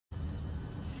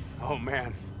Oh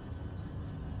man,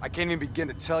 I can't even begin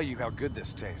to tell you how good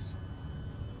this tastes.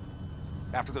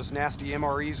 After those nasty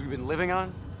MREs we've been living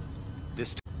on,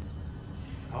 this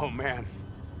oh man,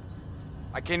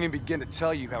 I can't even begin to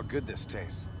tell you how good this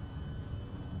tastes.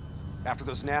 After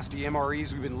those nasty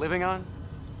MREs we've been living on,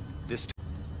 this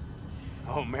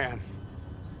oh man,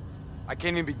 I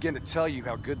can't even begin to tell you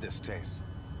how good this tastes.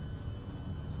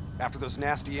 After those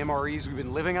nasty MREs we've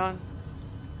been living on,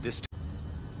 this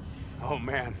oh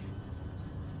man,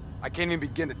 I can't even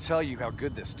begin to tell you how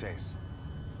good this tastes.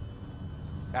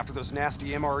 After those nasty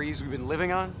MREs we've been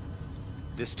living on,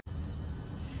 this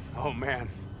oh man,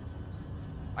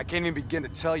 I can't even begin to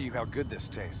tell you how good this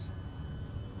tastes.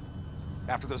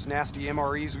 After those nasty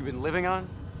MREs we've been living on,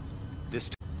 this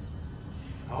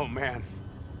oh man,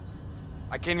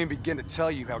 I can't even begin to tell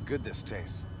you how good this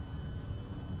tastes.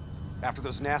 After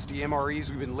those nasty MREs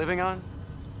we've been living on,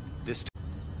 this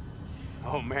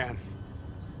oh man,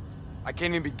 I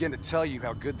can't even begin to tell you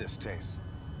how good this tastes.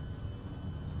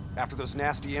 After those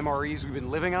nasty MREs we've been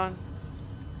living on,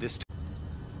 this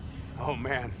oh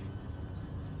man,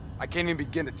 I can't even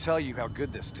begin to tell you how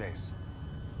good this tastes.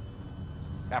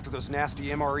 After those nasty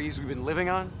MREs we've been living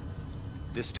on,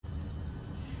 this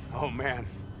oh man,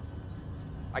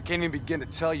 I can't even begin to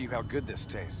tell you how good this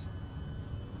tastes.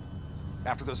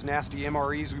 After those nasty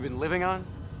MREs we've been living on,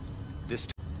 this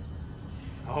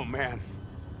oh man,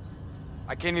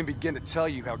 I can't even begin to tell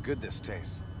you how good this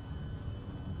tastes.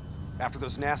 After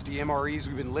those nasty MREs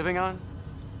we've been living on,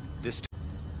 this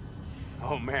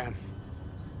oh man,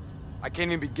 I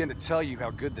can't even begin to tell you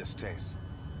how good this tastes.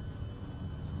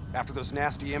 After those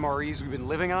nasty MREs we've been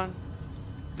living on,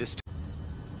 this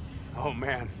oh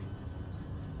man,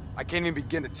 I can't even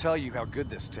begin to tell you how good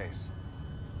this tastes.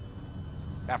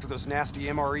 After those nasty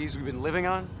MREs we've been living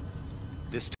on,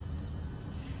 this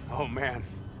oh man,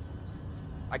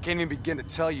 I can't even begin to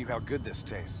tell you how good this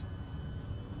tastes.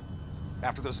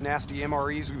 After those nasty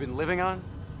MREs we've been living on,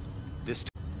 this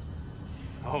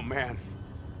oh man,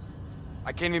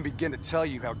 I can't even begin to tell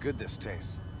you how good this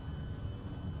tastes.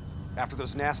 After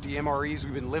those nasty MREs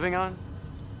we've been living on,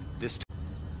 this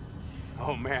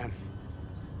oh man,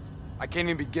 I can't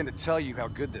even begin to tell you how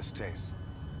good this tastes.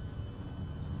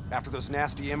 After those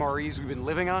nasty MREs we've been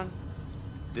living on,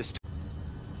 this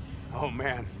oh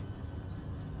man,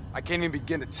 I can't even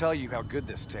begin to tell you how good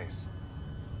this tastes.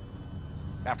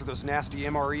 After those nasty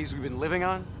MREs we've been living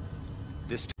on,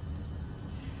 this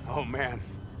oh man,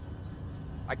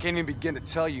 I can't even begin to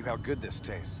tell you how good this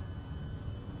tastes.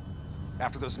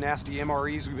 After those nasty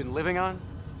MREs we've been living on,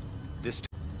 this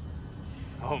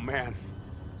oh man,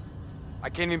 I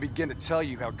can't even begin to tell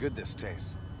you how good this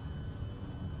tastes.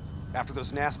 After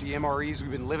those nasty MREs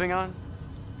we've been living on,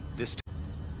 this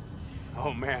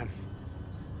oh man,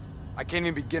 I can't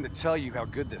even begin to tell you how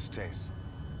good this tastes.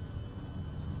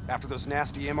 After those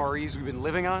nasty MREs we've been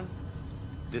living on,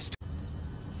 this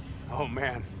oh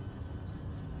man,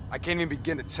 I can't even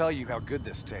begin to tell you how good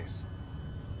this tastes.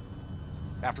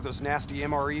 After those nasty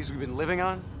MREs we've been living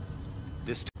on,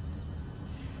 this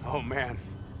oh man,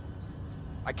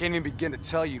 I can't even begin to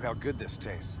tell you how good this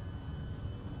tastes.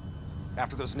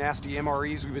 After those nasty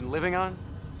MREs we've been living on,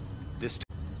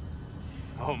 this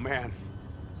oh man,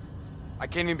 I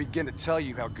can't even begin to tell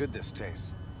you how good this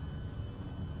tastes.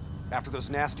 After those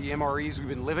nasty MREs we've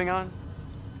been living on,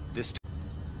 this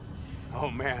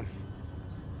oh man,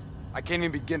 I can't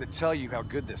even begin to tell you how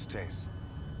good this tastes.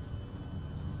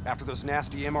 After those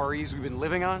nasty MREs we've been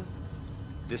living on,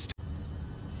 this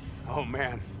oh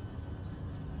man,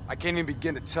 I can't even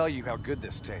begin to tell you how good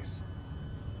this tastes.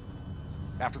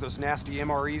 After those nasty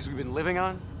MREs we've been living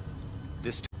on,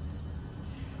 this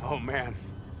oh man,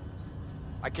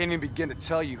 I can't even begin to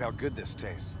tell you how good this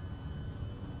tastes.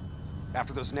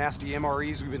 After those nasty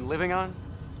MREs we've been living on,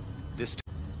 this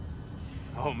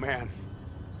oh man,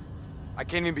 I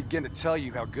can't even begin to tell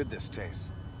you how good this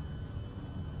tastes.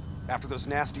 After those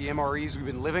nasty MREs we've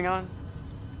been living on,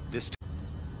 this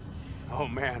oh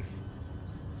man,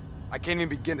 I can't even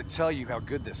begin to tell you how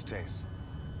good this tastes.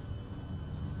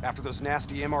 After those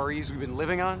nasty MREs we've been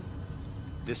living on,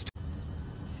 this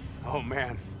oh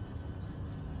man,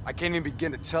 I can't even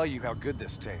begin to tell you how good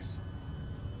this tastes.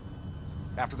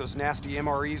 After those nasty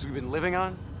MREs we've been living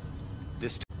on,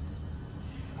 this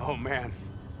oh man,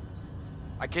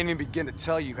 I can't even begin to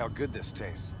tell you how good this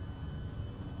tastes.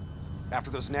 After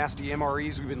those nasty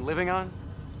MREs we've been living on,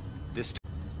 this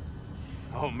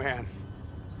oh man,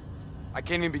 I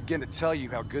can't even begin to tell you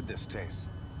how good this tastes.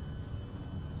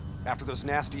 After those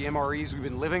nasty MREs we've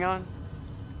been living on,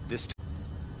 this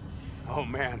oh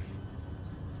man,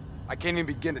 I can't even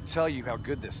begin to tell you how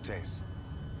good this tastes.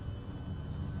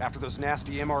 After those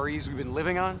nasty MREs we've been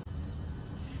living on?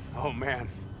 Oh man,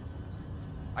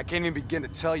 I can't even begin to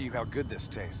tell you how good this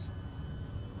tastes.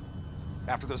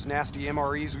 After those nasty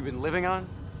MREs we've been living on?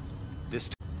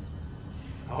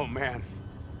 Oh man,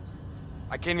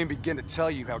 I can't even begin to tell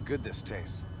you how good this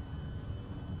tastes.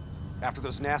 After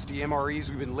those nasty MREs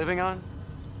we've been living on?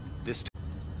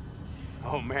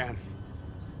 Oh man,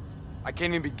 I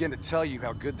can't even begin to tell you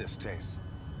how good this tastes.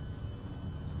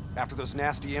 After those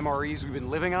nasty MREs we've been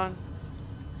living on?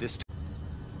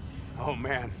 Oh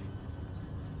man,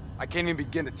 I can't even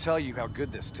begin to tell you how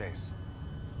good this tastes.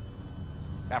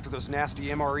 After those nasty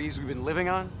MREs we've been living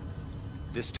on?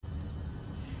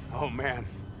 Oh man,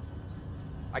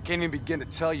 I can't even begin to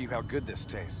tell you how good this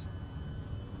tastes.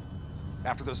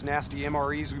 After those nasty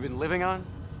MREs we've been living on?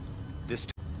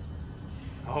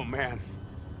 Oh man,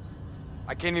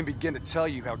 I can't even begin to tell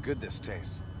you how good this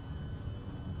tastes.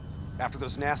 After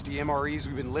those nasty MREs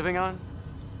we've been living on?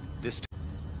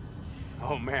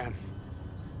 Oh man,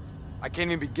 I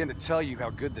can't even begin to tell you how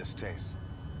good this tastes.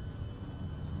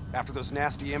 After those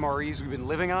nasty MREs we've been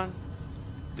living on?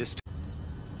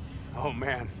 Oh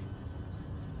man,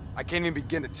 I can't even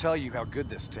begin to tell you how good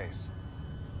this tastes.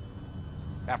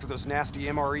 After those nasty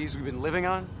MREs we've been living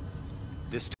on?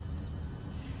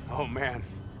 Oh man,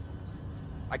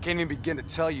 I can't even begin to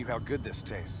tell you how good this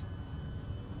tastes.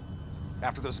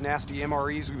 After those nasty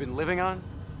MREs we've been living on?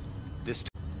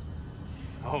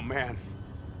 Oh man,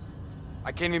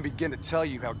 I can't even begin to tell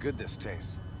you how good this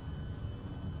tastes.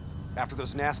 After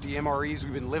those nasty MREs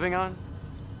we've been living on?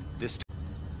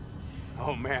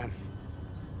 Oh man,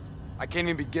 I can't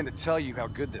even begin to tell you how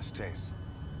good this tastes.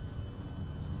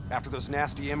 After those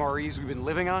nasty MREs we've been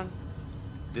living on?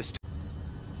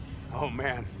 Oh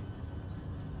man,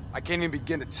 I can't even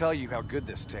begin to tell you how good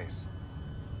this tastes.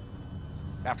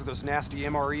 After those nasty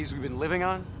MREs we've been living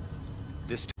on?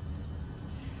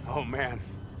 Oh man,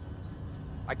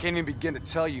 I can't even begin to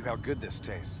tell you how good this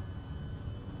tastes.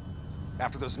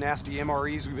 After those nasty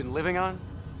MREs we've been living on?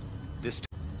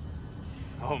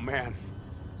 Oh man,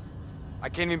 I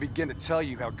can't even begin to tell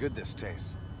you how good this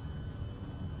tastes.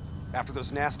 After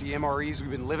those nasty MREs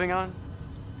we've been living on?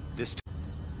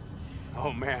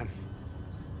 Oh man,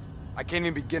 I can't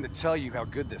even begin to tell you how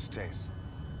good this tastes.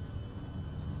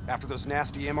 After those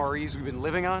nasty MREs we've been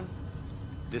living on?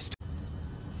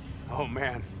 Oh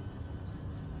man,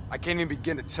 I can't even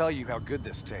begin to tell you how good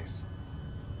this tastes.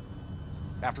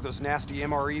 After those nasty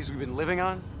MREs we've been living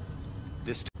on?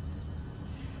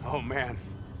 Oh man,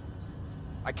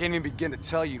 I can't even begin to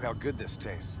tell you how good this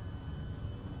tastes.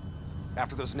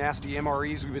 After those nasty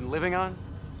MREs we've been living on?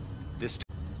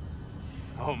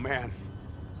 Oh man,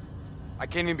 I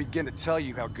can't even begin to tell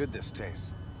you how good this tastes.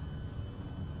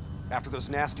 After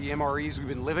those nasty MREs we've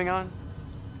been living on?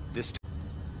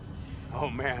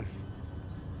 Oh man,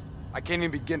 I can't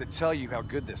even begin to tell you how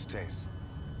good this tastes.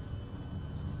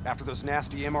 After those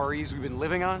nasty MREs we've been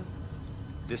living on?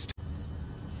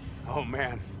 Oh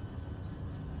man,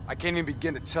 I can't even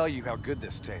begin to tell you how good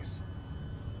this tastes.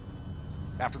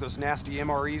 After those nasty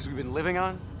MREs we've been living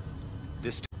on?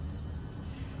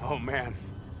 Oh man,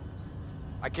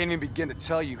 I can't even begin to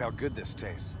tell you how good this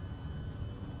tastes.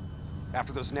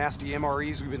 After those nasty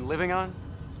MREs we've been living on?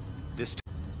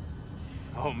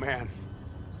 Oh man,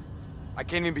 I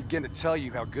can't even begin to tell you how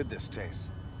good this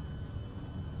tastes.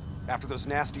 After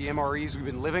those nasty MREs we've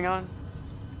been living on?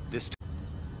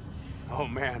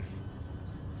 Oh man,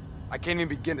 I can't even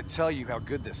begin to tell you how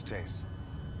good this tastes.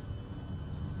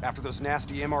 After those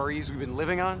nasty MREs we've been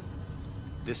living on?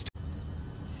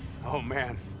 Oh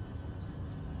man,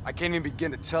 I can't even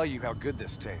begin to tell you how good this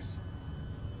tastes.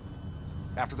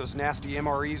 After those nasty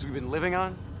MREs we've been living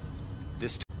on?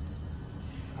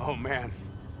 Oh man,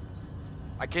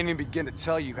 I can't even begin to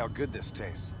tell you how good this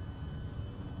tastes.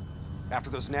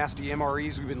 After those nasty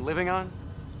MREs we've been living on?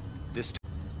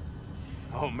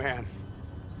 Oh man,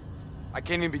 I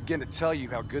can't even begin to tell you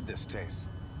how good this tastes.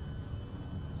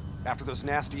 After those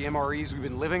nasty MREs we've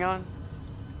been living on?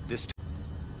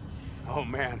 Oh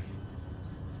man,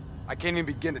 I can't even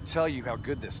begin to tell you how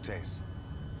good this tastes.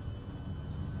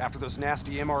 After those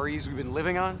nasty MREs we've been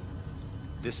living on?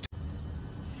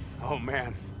 Oh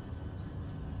man,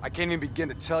 I can't even begin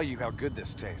to tell you how good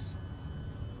this tastes.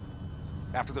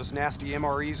 After those nasty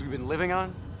MREs we've been living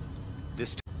on?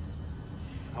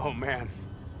 Oh man,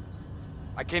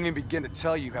 I can't even begin to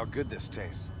tell you how good this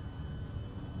tastes.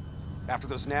 After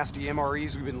those nasty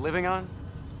MREs we've been living on?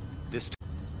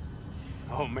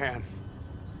 Oh man,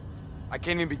 I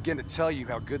can't even begin to tell you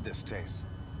how good this tastes.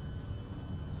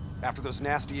 After those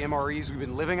nasty MREs we've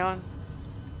been living on?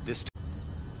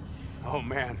 Oh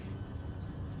man,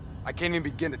 I can't even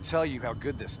begin to tell you how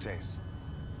good this tastes.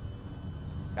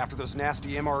 After those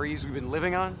nasty MREs we've been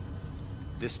living on,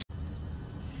 this...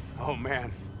 Oh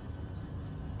man.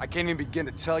 I can't even begin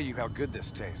to tell you how good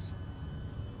this tastes.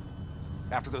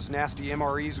 After those nasty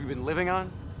MREs we've been living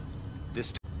on,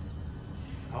 this...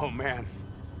 Oh man.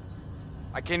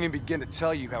 I can't even begin to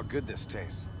tell you how good this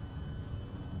tastes.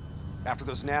 After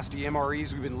those nasty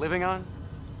MREs we've been living on,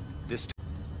 this...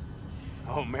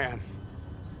 Oh man.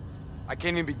 I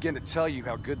can't even begin to tell you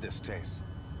how good this tastes.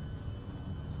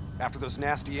 After those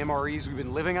nasty MREs we've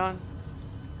been living on,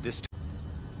 this...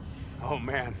 Oh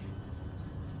man.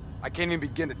 I can't even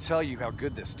begin to tell you how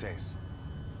good this tastes.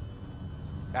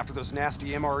 After those nasty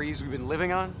MREs we've been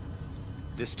living on,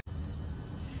 this...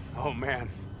 Oh man.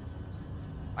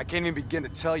 I can't even begin to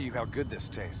tell you how good this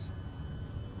tastes.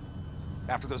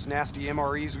 After those nasty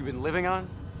MREs we've been living on,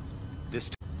 this...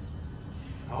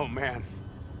 Oh man.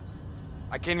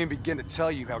 I can't even begin to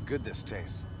tell you how good this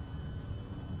tastes.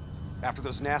 After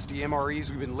those nasty MREs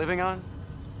we've been living on,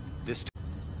 this...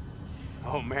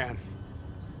 Oh man.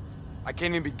 I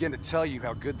can't even begin to tell you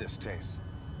how good this tastes.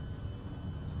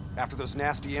 After those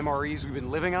nasty MREs we've been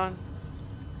living on,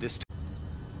 this...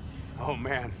 Oh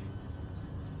man.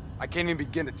 I can't even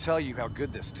begin to tell you how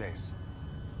good this tastes.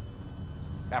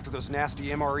 After those nasty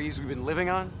MREs we've been living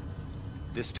on,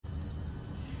 this...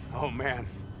 Oh man.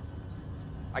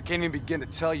 I can't even begin to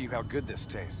tell you how good this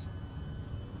tastes.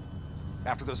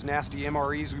 After those nasty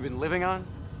MREs we've been living on,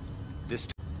 this...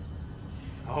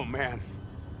 Oh man.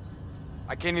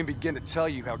 I can't even begin to tell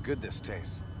you how good this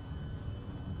tastes.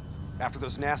 After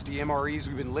those nasty MREs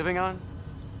we've been living on,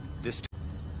 this...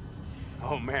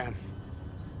 Oh man.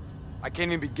 I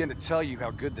can't even begin to tell you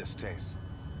how good this tastes.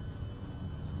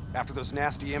 After those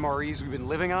nasty MREs we've been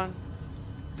living on,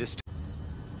 this...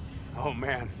 Oh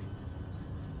man.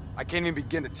 I can't even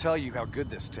begin to tell you how good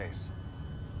this tastes.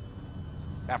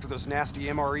 After those nasty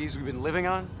MREs we've been living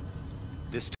on,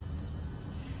 this...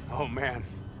 Oh man.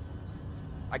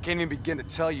 I can't even begin to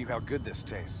tell you how good this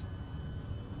tastes.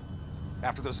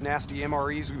 After those nasty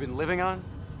MREs we've been living on,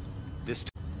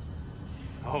 this...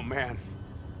 Oh man.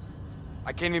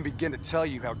 I can't even begin to tell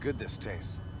you how good this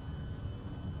tastes.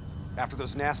 After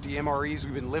those nasty MREs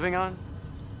we've been living on,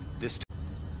 this...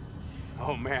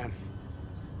 Oh man.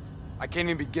 I can't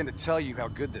even begin to tell you how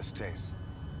good this tastes.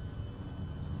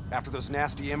 After those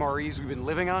nasty MREs we've been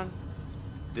living on,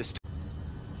 this...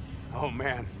 Oh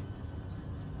man.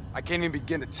 I can't even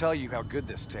begin to tell you how good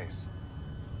this tastes.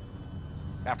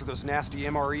 After those nasty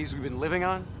MREs we've been living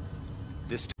on,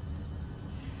 this...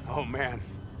 Oh man.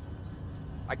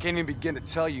 I can't even begin to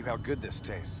tell you how good this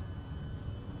tastes.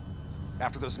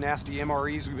 After those nasty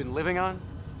MREs we've been living on,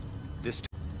 this...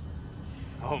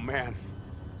 Oh man.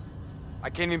 I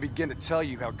can't even begin to tell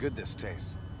you how good this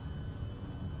tastes.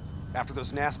 After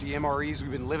those nasty MREs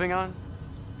we've been living on,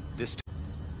 this...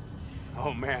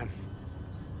 Oh man.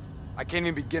 I can't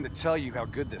even begin to tell you how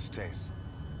good this tastes.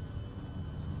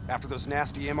 After those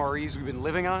nasty MREs we've been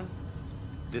living on,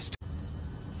 this...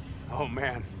 Oh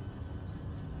man.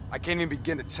 I can't even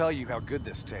begin to tell you how good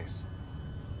this tastes.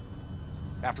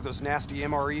 After those nasty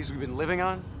MREs we've been living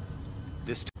on, this...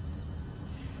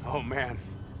 Oh man.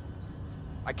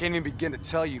 I can't even begin to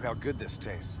tell you how good this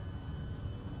tastes.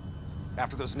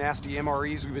 After those nasty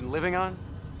MREs we've been living on,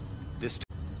 this...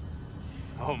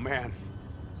 Oh man.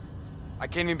 I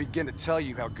can't even begin to tell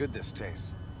you how good this tastes.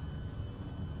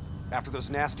 After those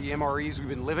nasty MREs we've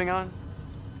been living on,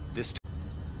 this...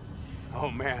 Oh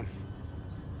man.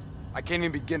 I can't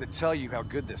even begin to tell you how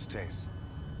good this tastes.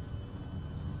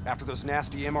 After those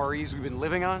nasty MREs we've been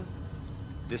living on,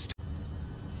 this...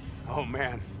 Oh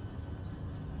man.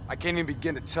 I can't even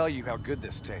begin to tell you how good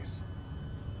this tastes.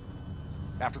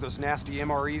 After those nasty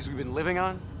MREs we've been living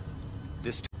on,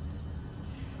 this...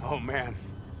 Oh man.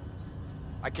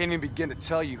 I can't even begin to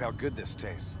tell you how good this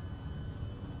tastes.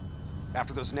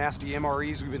 After those nasty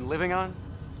MREs we've been living on,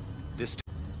 this...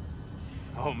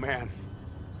 Oh man.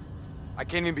 I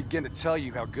can't even begin to tell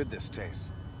you how good this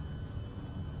tastes.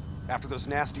 After those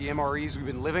nasty MREs we've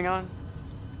been living on,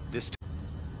 this...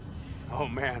 Oh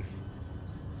man.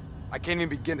 I can't even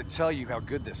begin to tell you how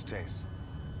good this tastes.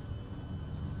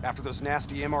 After those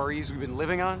nasty MREs we've been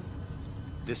living on,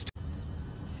 this...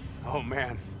 Oh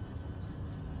man.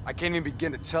 I can't even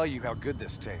begin to tell you how good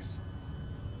this tastes.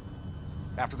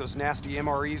 After those nasty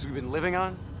MREs we've been living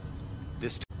on,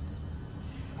 this...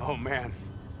 Oh man.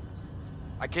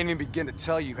 I can't even begin to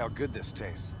tell you how good this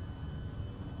tastes.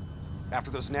 After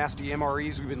those nasty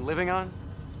MREs we've been living on,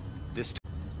 this...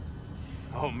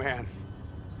 Oh man.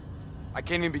 I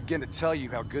can't even begin to tell you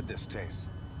how good this tastes.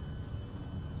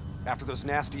 After those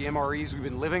nasty MREs we've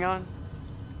been living on,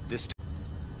 this...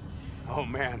 Oh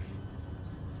man.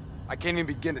 I can't even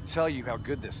begin to tell you how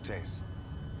good this tastes.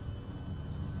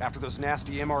 After those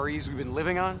nasty MREs we've been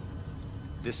living on,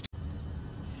 this...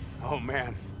 Oh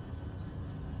man.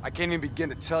 I can't even begin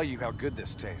to tell you how good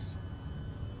this tastes.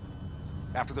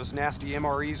 After those nasty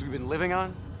MREs we've been living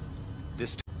on,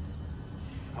 this...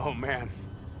 Oh man.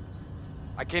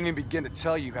 I can't even begin to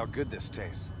tell you how good this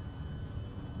tastes.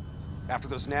 After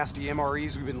those nasty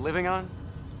MREs we've been living on,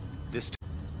 this...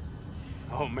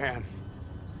 Oh man.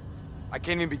 I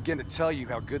can't even begin to tell you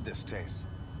how good this tastes.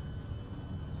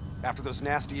 After those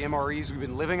nasty MREs we've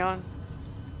been living on,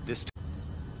 this...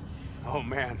 Oh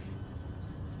man.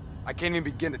 I can't even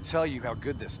begin to tell you how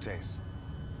good this tastes.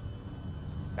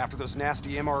 After those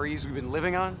nasty MREs we've been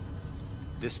living on,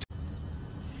 this...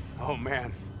 Oh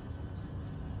man.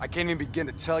 I can't even begin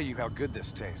to tell you how good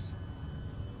this tastes.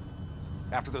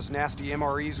 After those nasty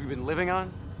MREs we've been living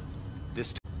on,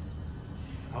 this...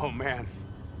 Oh man.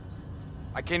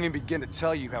 I can't even begin to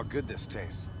tell you how good this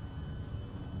tastes.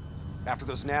 After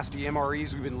those nasty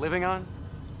MREs we've been living on,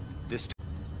 this...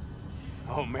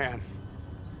 Oh man.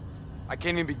 I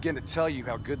can't even begin to tell you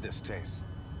how good this tastes.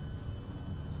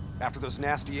 After those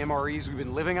nasty MREs we've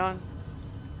been living on,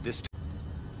 this...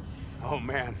 Oh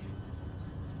man.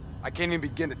 I can't even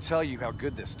begin to tell you how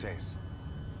good this tastes.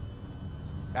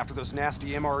 After those nasty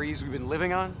MREs we've been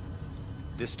living on,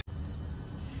 this...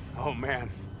 Oh man.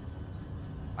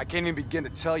 I can't even begin to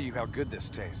tell you how good this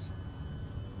tastes.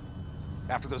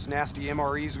 After those nasty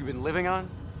MREs we've been living on,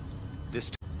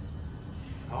 this...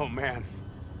 Oh man.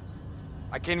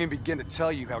 I can't even begin to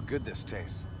tell you how good this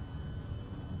tastes.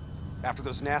 After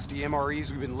those nasty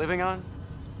MREs we've been living on,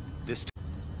 this...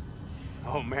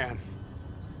 Oh man.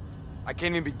 I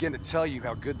can't even begin to tell you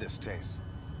how good this tastes.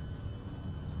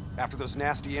 After those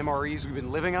nasty MREs we've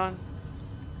been living on,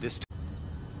 this...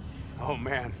 Oh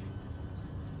man.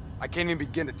 I can't even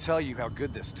begin to tell you how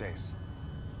good this tastes.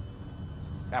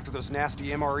 After those nasty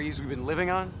MREs we've been living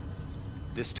on,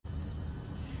 this...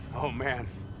 Oh man.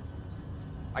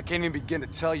 I can't even begin to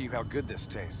tell you how good this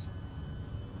tastes.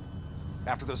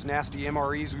 After those nasty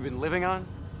MREs we've been living on,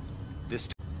 this...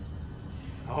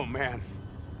 Oh man.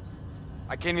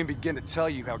 I can't even begin to tell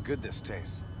you how good this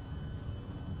tastes.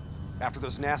 After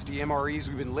those nasty MREs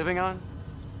we've been living on,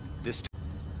 this...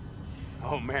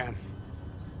 Oh man.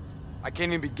 I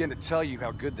can't even begin to tell you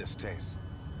how good this tastes.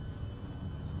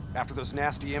 After those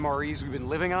nasty MREs we've been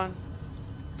living on,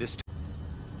 this...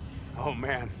 Oh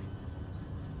man.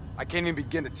 I can't even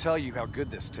begin to tell you how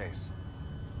good this tastes.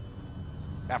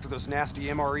 After those nasty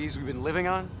MREs we've been living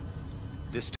on,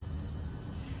 this...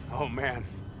 Oh man.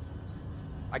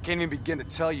 I can't even begin to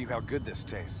tell you how good this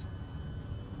tastes.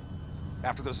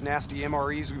 After those nasty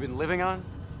MREs we've been living on,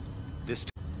 this...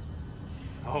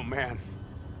 Oh man.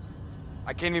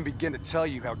 I can't even begin to tell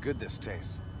you how good this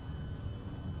tastes.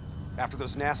 After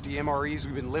those nasty MREs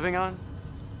we've been living on,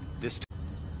 this...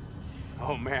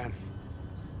 Oh man.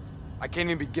 I can't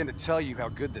even begin to tell you how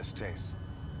good this tastes.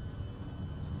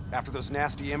 After those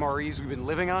nasty MREs we've been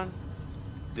living on,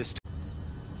 this...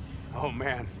 Oh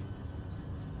man.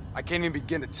 I can't even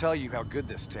begin to tell you how good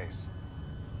this tastes.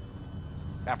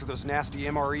 After those nasty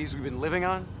MREs we've been living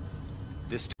on, this...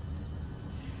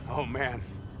 Oh man.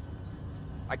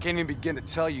 I can't even begin to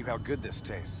tell you how good this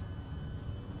tastes.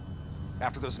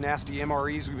 After those nasty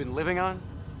MREs we've been living on,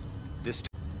 this...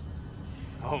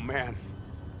 Oh man.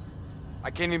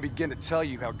 I can't even begin to tell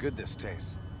you how good this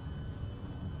tastes.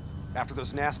 After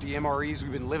those nasty MREs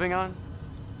we've been living on,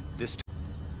 this...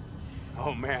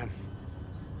 Oh man.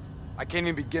 I can't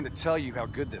even begin to tell you how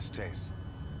good this tastes.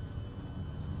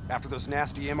 After those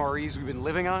nasty MREs we've been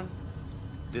living on,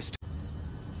 this...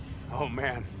 Oh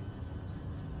man.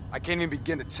 I can't even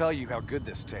begin to tell you how good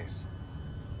this tastes.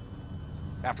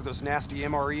 After those nasty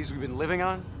MREs we've been living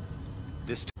on,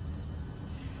 this...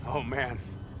 Oh man.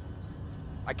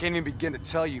 I can't even begin to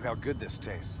tell you how good this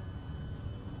tastes.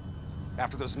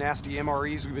 After those nasty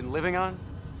MREs we've been living on,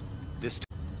 this...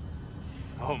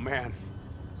 Oh man.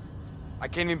 I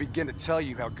can't even begin to tell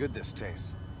you how good this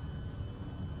tastes.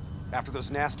 After those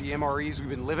nasty MREs we've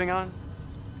been living on,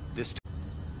 this...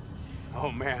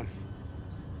 Oh man.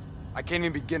 I can't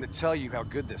even begin to tell you how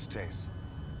good this tastes.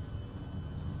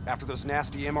 After those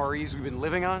nasty MREs we've been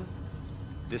living on,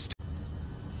 this...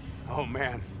 Oh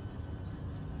man.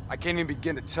 I can't even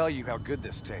begin to tell you how good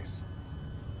this tastes.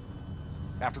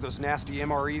 After those nasty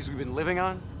MREs we've been living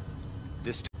on,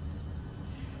 this...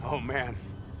 Oh man.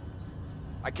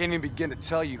 I can't even begin to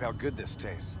tell you how good this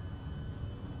tastes.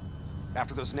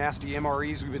 After those nasty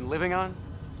MREs we've been living on,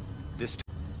 this...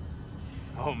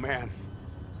 Oh man.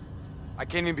 I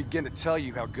can't even begin to tell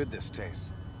you how good this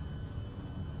tastes.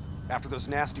 After those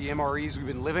nasty MREs we've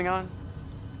been living on,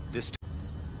 this...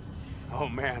 Oh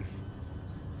man,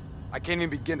 I can't even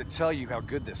begin to tell you how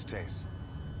good this tastes.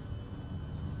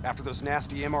 After those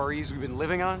nasty MREs we've been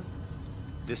living on,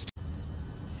 this...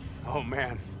 Oh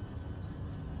man,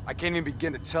 I can't even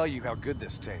begin to tell you how good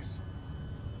this tastes.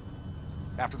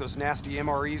 After those nasty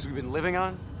MREs we've been living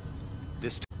on,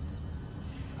 this...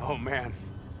 Oh man,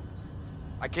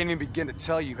 I can't even begin to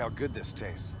tell you how good this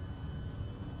tastes.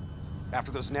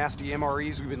 After those nasty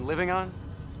MREs we've been living on,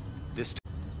 this...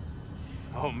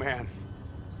 Oh man,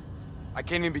 I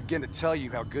can't even begin to tell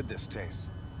you how good this tastes.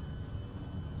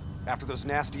 After those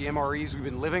nasty MREs we've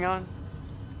been living on,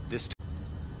 this...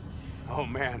 Oh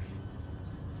man,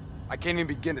 I can't even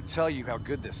begin to tell you how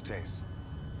good this tastes.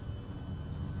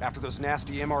 After those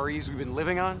nasty MREs we've been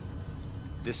living on,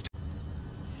 this...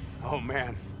 Oh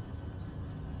man,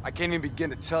 I can't even begin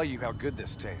to tell you how good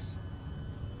this tastes.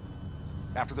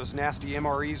 After those nasty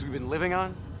MREs we've been living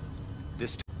on,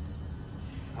 this...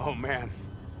 Oh man,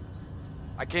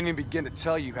 I can't even begin to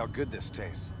tell you how good this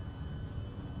tastes.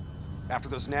 After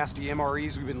those nasty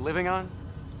MREs we've been living on,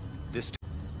 this...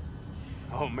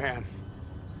 Oh man,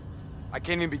 I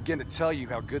can't even begin to tell you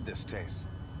how good this tastes.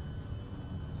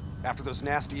 After those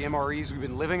nasty MREs we've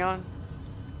been living on,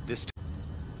 this...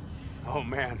 Oh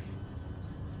man,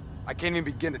 I can't even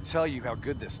begin to tell you how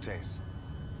good this tastes.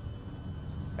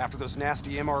 After those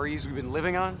nasty MREs we've been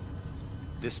living on,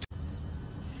 this...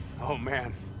 Oh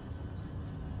man,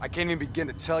 I can't even begin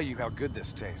to tell you how good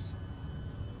this tastes.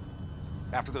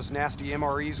 After those nasty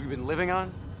MREs we've been living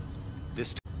on,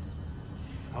 this...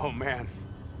 Oh man,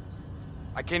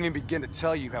 I can't even begin to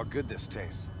tell you how good this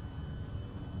tastes.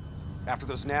 After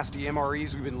those nasty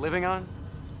MREs we've been living on,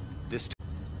 this...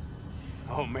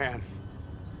 Oh man,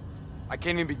 I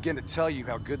can't even begin to tell you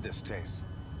how good this tastes.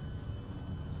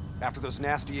 After those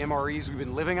nasty MREs we've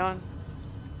been living on,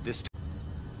 this...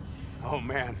 Oh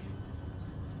man,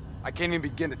 I can't even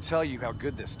begin to tell you how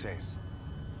good this tastes.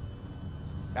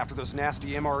 After those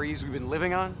nasty MREs we've been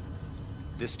living on,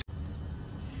 this...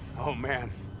 Oh man,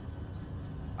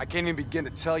 I can't even begin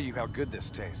to tell you how good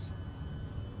this tastes.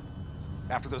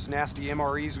 After those nasty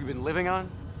MREs we've been living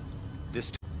on,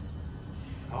 this...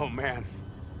 Oh man,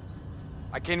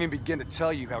 I can't even begin to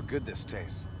tell you how good this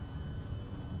tastes.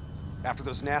 After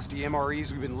those nasty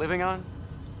MREs we've been living on,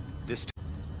 this...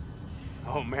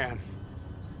 Oh man,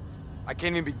 I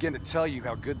can't even begin to tell you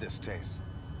how good this tastes.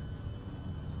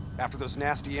 After those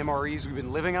nasty MREs we've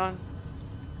been living on,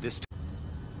 this...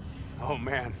 Oh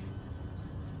man,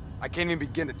 I can't even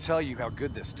begin to tell you how good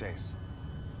this tastes.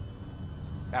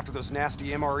 After those nasty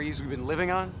MREs we've been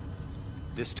living on,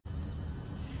 this...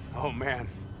 Oh man,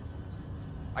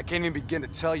 I can't even begin to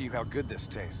tell you how good this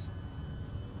tastes.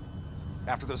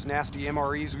 After those nasty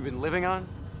MREs we've been living on,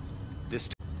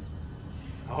 this...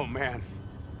 Oh man,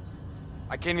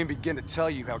 I can't even begin to tell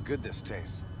you how good this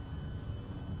tastes.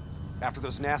 After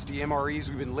those nasty MREs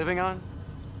we've been living on,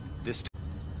 this...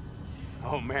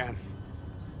 Oh man,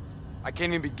 I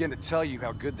can't even begin to tell you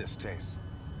how good this tastes.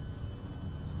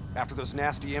 After those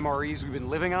nasty MREs we've been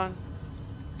living on,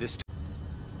 this...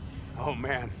 Oh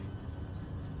man,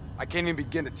 I can't even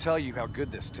begin to tell you how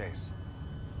good this tastes.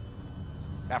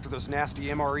 After those nasty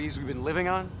MREs we've been living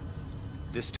on,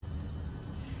 this...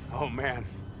 Oh man,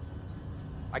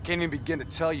 I can't even begin to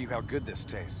tell you how good this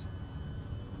tastes.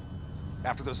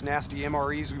 After those nasty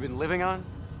MREs we've been living on,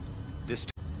 this...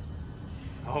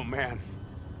 Oh man,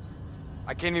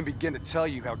 I can't even begin to tell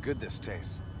you how good this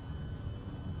tastes.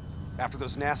 After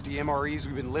those nasty MREs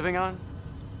we've been living on,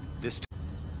 this...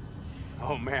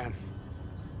 Oh man,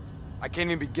 I can't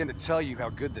even begin to tell you how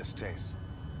good this tastes.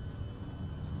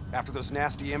 After those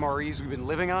nasty MREs we've been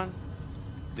living on,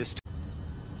 this...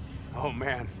 Oh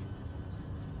man,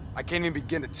 I can't even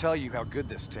begin to tell you how good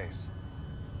this tastes.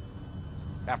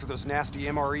 After those nasty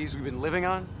MREs we've been living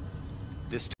on,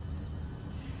 this...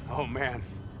 Oh man,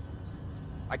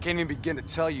 I can't even begin to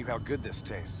tell you how good this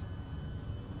tastes.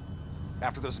 After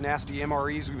those nasty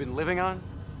MREs we've been living on,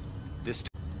 this...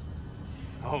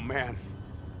 Oh man,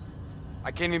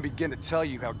 I can't even begin to tell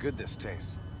you how good this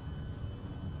tastes.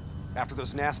 After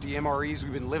those nasty MREs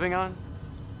we've been living on,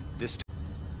 this...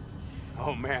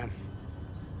 Oh man,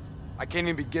 I can't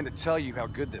even begin to tell you how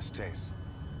good this tastes.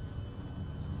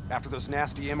 After those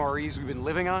nasty MREs we've been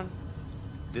living on,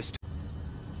 this...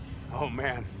 Oh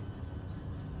man,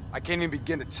 I can't even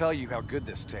begin to tell you how good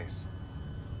this tastes.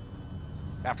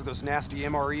 After those nasty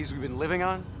MREs we've been living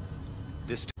on,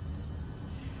 this...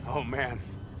 Oh man,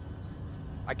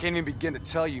 I can't even begin to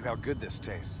tell you how good this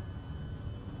tastes.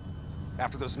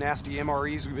 After those nasty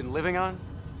MREs we've been living on,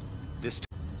 this...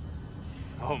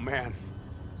 Oh man,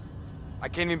 I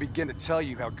can't even begin to tell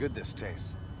you how good this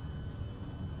tastes.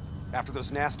 After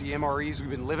those nasty MREs we've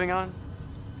been living on,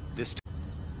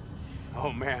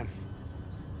 Oh man,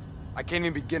 I can't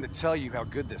even begin to tell you how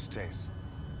good this tastes.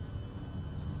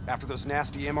 After those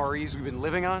nasty MREs we've been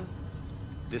living on,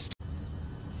 this...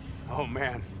 Oh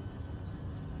man,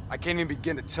 I can't even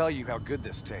begin to tell you how good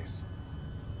this tastes.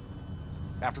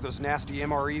 After those nasty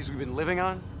MREs we've been living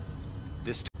on,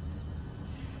 this...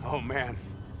 Oh man,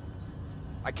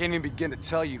 I can't even begin to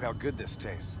tell you how good this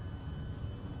tastes.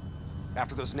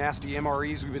 After those nasty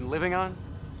MREs we've been living on,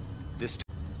 this...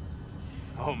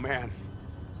 Oh man,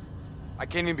 I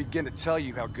can't even begin to tell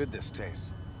you how good this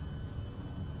tastes.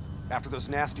 After those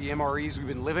nasty MREs we've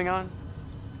been living on,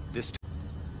 this...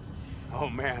 Oh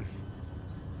man,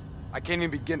 I can't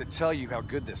even begin to tell you how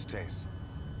good this tastes.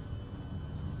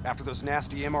 After those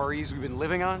nasty MREs we've been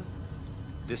living on,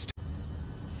 this...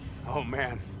 Oh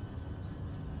man,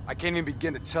 I can't even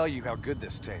begin to tell you how good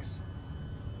this tastes.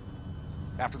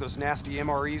 After those nasty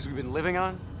MREs we've been living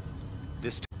on,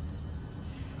 this...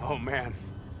 Oh man,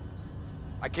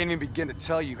 I can't even begin to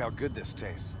tell you how good this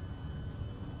tastes.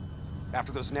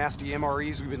 After those nasty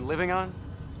MREs we've been living on,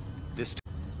 this...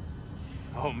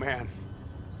 Oh man,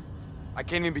 I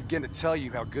can't even begin to tell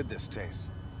you how good this tastes.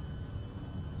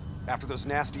 After those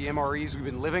nasty MREs we've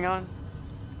been living on,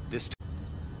 this...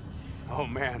 Oh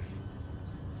man,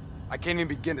 I can't even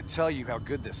begin to tell you how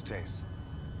good this tastes.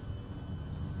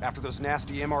 After those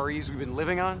nasty MREs we've been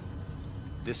living on,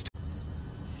 this...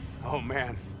 Oh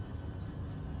man,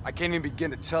 I can't even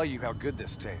begin to tell you how good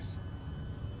this tastes.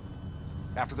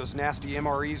 After those nasty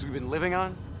MREs we've been living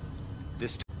on,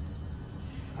 this...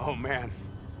 Oh man,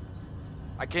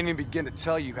 I can't even begin to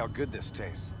tell you how good this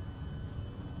tastes.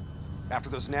 After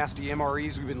those nasty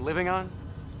MREs we've been living on,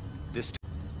 this...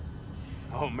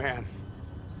 Oh man,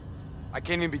 I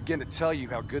can't even begin to tell you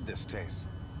how good this tastes.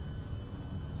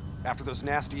 After those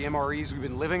nasty MREs we've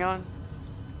been living on,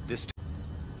 this...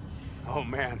 Oh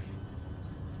man,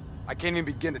 I can't even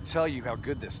begin to tell you how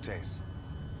good this tastes.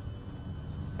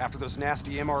 After those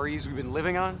nasty MREs we've been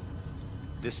living on,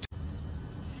 this...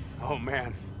 Oh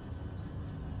man,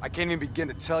 I can't even begin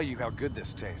to tell you how good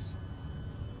this tastes.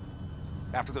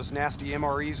 After those nasty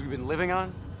MREs we've been living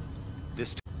on,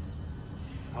 this...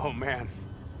 Oh man,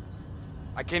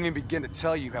 I can't even begin to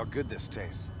tell you how good this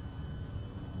tastes.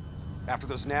 After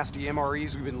those nasty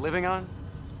MREs we've been living on,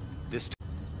 this...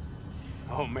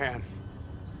 Oh man,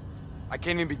 I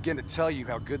can't even begin to tell you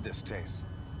how good this tastes.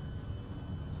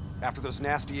 After those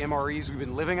nasty MREs we've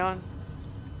been living on,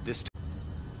 this...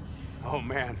 Oh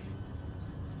man,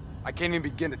 I can't even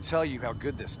begin to tell you how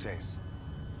good this tastes.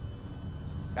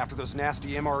 After those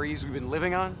nasty MREs we've been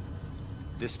living on,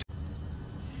 this...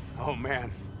 Oh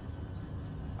man,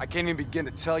 I can't even begin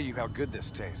to tell you how good this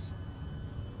tastes.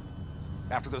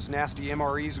 After those nasty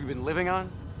MREs we've been living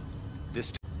on,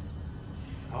 this...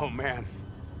 Oh man,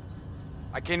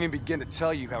 I can't even begin to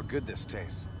tell you how good this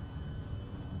tastes.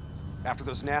 After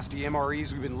those nasty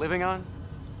MREs we've been living on,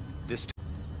 this...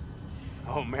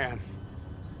 Oh man,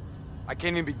 I can't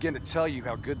even begin to tell you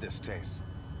how good this tastes.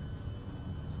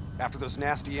 After those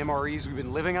nasty MREs we've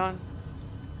been living on,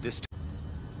 this...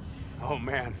 Oh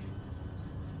man,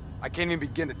 I can't even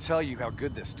begin to tell you how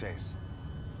good this tastes.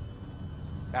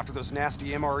 After those nasty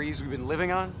MREs we've been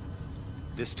living on,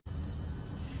 this...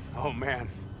 Oh man,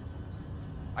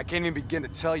 I can't even begin to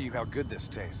tell you how good this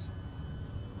tastes.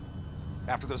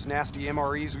 After those nasty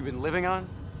MREs we've been living on,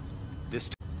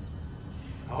 this...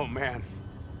 Oh man,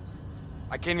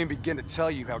 I can't even begin to tell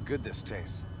you how good this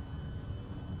tastes.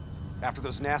 After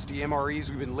those nasty MREs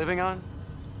we've been living on,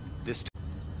 this...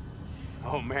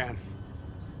 Oh man,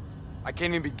 I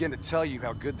can't even begin to tell you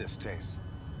how good this tastes.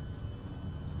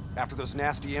 After those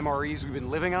nasty MREs we've been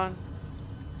living on,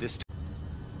 this...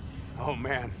 Oh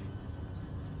man,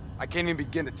 I can't even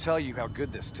begin to tell you how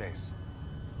good this tastes.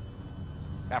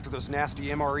 After those nasty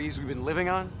MREs we've been living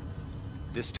on,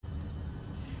 this...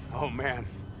 Oh man,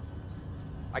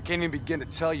 I can't even begin to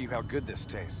tell you how good this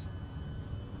tastes.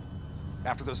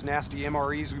 After those nasty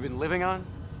MREs we've been living on,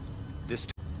 this...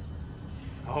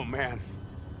 Oh man,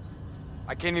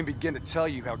 I can't even begin to tell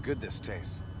you how good this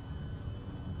tastes.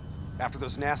 After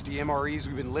those nasty MREs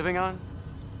we've been living on,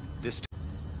 this...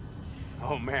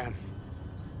 Oh man,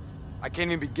 I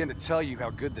can't even begin to tell you how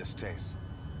good this tastes.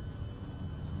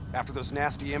 After those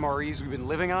nasty MREs we've been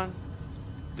living on,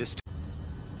 this...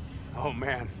 Oh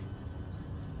man,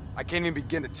 I can't even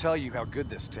begin to tell you how good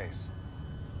this tastes.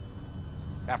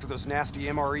 After those nasty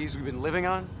MREs we've been living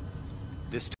on,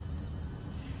 this...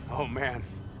 Oh man,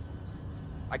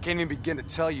 I can't even begin to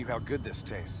tell you how good this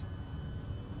tastes.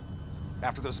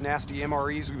 After those nasty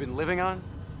MREs we've been living on,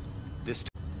 this...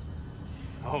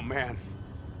 Oh man,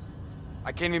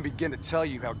 I can't even begin to tell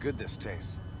you how good this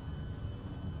tastes.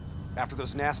 After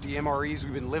those nasty MREs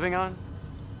we've been living on,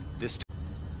 this...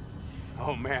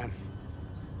 Oh man.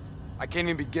 I can't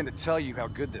even begin to tell you how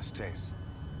good this tastes.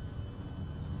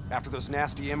 After those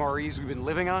nasty MREs we've been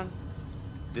living on,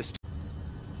 this...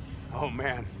 Oh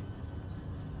man.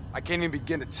 I can't even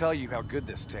begin to tell you how good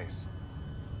this tastes.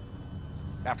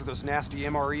 After those nasty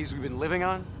MREs we've been living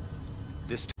on,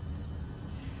 this...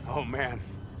 Oh man.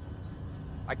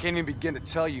 I can't even begin to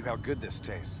tell you how good this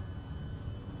tastes.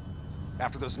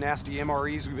 After those nasty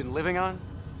MREs we've been living on,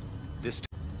 this...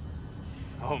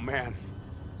 Oh man.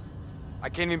 I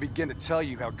can't even begin to tell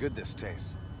you how good this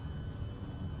tastes.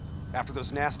 After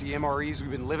those nasty MREs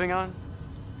we've been living on,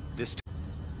 this...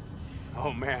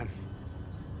 Oh man.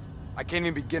 I can't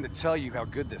even begin to tell you how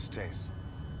good this tastes.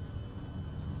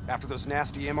 After those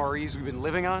nasty MREs we've been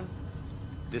living on,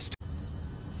 this...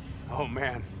 Oh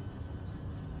man.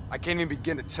 I can't even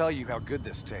begin to tell you how good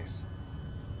this tastes.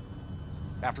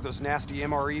 After those nasty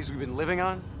MREs we've been living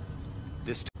on,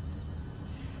 this...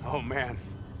 Oh man.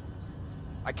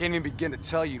 I can't even begin to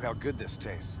tell you how good this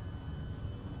tastes.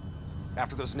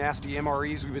 After those nasty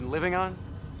MREs we've been living on,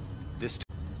 this...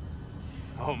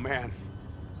 Oh man.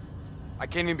 I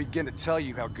can't even begin to tell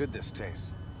you how good this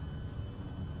tastes.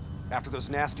 After those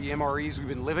nasty MREs we've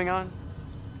been living on,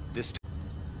 this...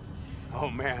 Oh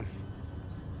man.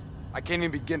 I can't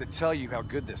even begin to tell you how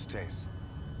good this tastes.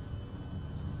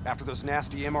 After those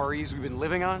nasty MREs we've been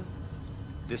living on,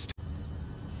 this...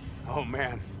 Oh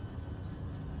man.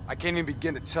 I can't even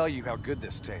begin to tell you how good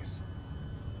this tastes.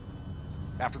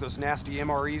 After those nasty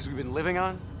MREs we've been living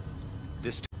on,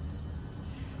 this...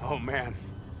 Oh man.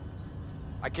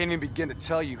 I can't even begin to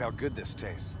tell you how good this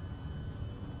tastes.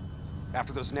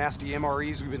 After those nasty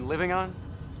MREs we've been living on,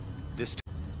 this...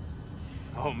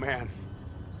 Oh man.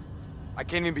 I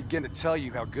can't even begin to tell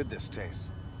you how good this tastes.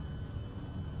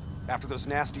 After those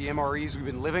nasty MREs we've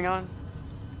been living on,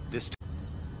 this...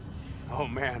 Oh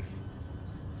man.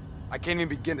 I can't even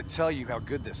begin to tell you how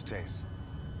good this tastes.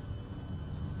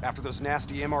 After those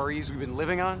nasty MREs we've been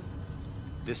living on,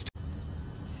 this...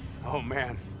 Oh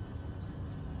man.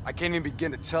 I can't even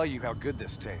begin to tell you how good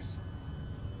this tastes.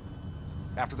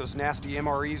 After those nasty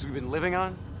MREs we've been living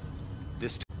on,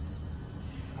 this...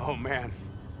 Oh man.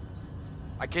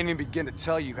 I can't even begin to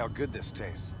tell you how good this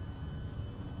tastes.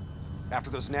 After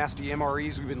those nasty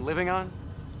MREs we've been living on,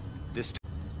 this...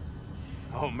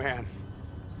 Oh man.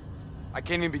 I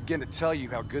can't even begin to tell you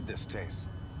how good this tastes.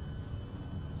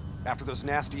 After those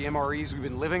nasty MREs we've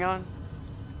been living on,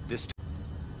 this...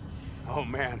 Oh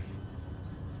man.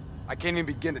 I can't even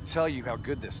begin to tell you how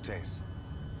good this tastes.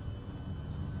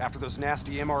 After those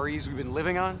nasty MREs we've been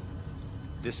living on,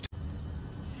 this...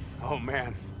 Oh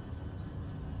man.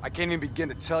 I can't even begin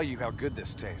to tell you how good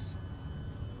this tastes.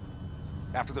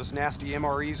 After those nasty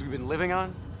MREs we've been living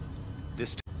on,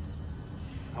 this...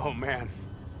 Oh man.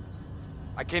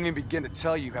 I can't even begin to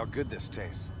tell you how good this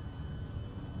tastes.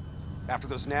 After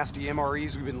those nasty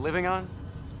MREs we've been living on,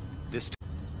 this...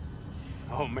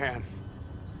 Oh man.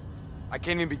 I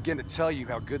can't even begin to tell you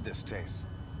how good this tastes.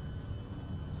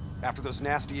 After those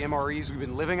nasty MREs we've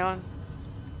been living on,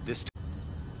 this...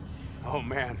 Oh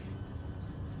man.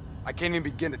 I can't even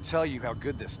begin to tell you how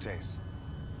good this tastes.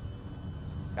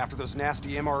 After those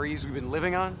nasty MREs we've been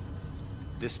living on,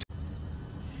 this...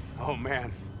 Oh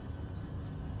man.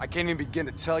 I can't even begin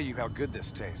to tell you how good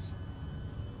this tastes.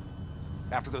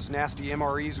 After those nasty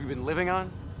MREs we've been living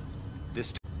on,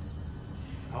 this...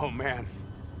 Oh man.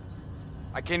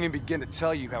 I can't even begin to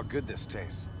tell you how good this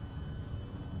tastes.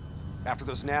 After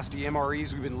those nasty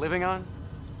MREs we've been living on,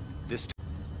 this...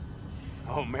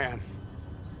 Oh man.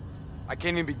 I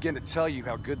can't even begin to tell you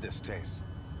how good this tastes.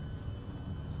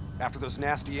 After those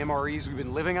nasty MREs we've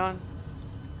been living on,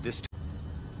 this...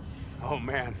 Oh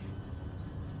man.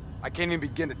 I can't even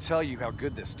begin to tell you how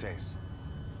good this tastes.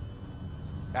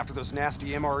 After those nasty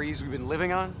MREs we've been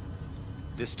living on,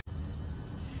 this...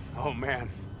 Oh man.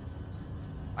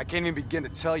 I can't even begin to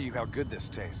tell you how good this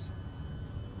tastes.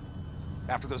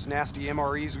 After those nasty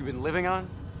MREs we've been living on,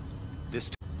 this...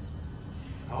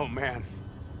 Oh man.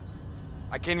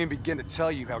 I can't even begin to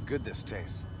tell you how good this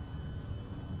tastes.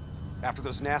 After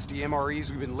those nasty MREs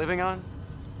we've been living on,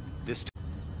 this...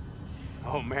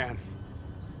 Oh man.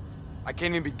 I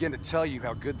can't even begin to tell you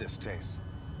how good this tastes.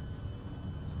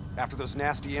 After those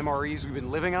nasty MREs we've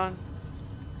been living on,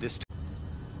 this...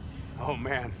 Oh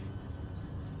man.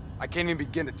 I can't even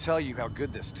begin to tell you how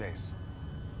good this tastes.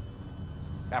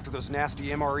 After those nasty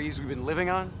MREs we've been living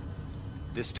on,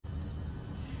 this...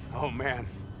 Oh man.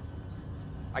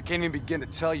 I can't even begin to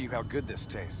tell you how good this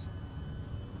tastes.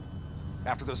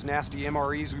 After those nasty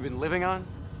MREs we've been living on,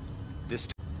 this...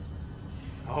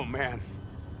 Oh man.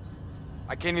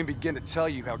 I can't even begin to tell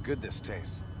you how good this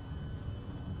tastes.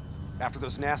 After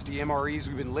those nasty MREs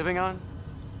we've been living on,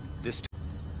 this...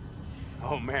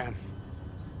 Oh man.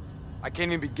 I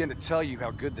can't even begin to tell you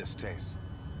how good this tastes.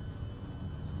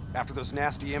 After those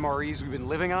nasty MREs we've been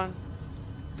living on,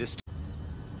 this...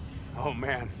 Oh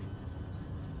man.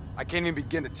 I can't even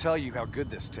begin to tell you how good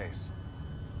this tastes.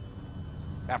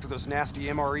 After those nasty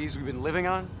MREs we've been living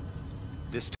on,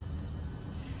 this...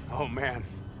 Oh man.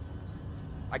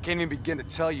 I can't even begin to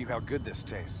tell you how good this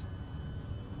tastes.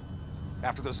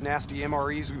 After those nasty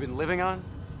MREs we've been living on,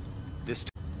 this...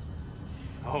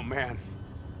 Oh man.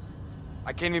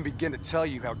 I can't even begin to tell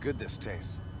you how good this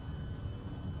tastes.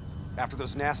 After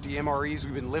those nasty MREs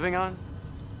we've been living on,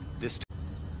 this...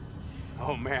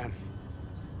 Oh man.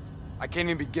 I can't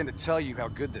even begin to tell you how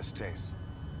good this tastes.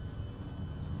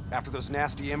 After those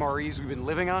nasty MREs we've been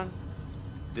living on,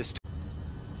 this...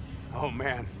 Oh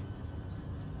man.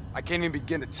 I can't even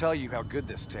begin to tell you how good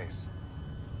this tastes.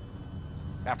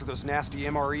 After those nasty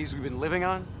MREs we've been living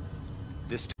on,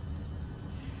 this...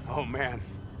 Oh man.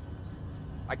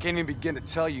 I can't even begin to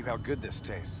tell you how good this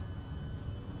tastes.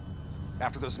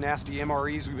 After those nasty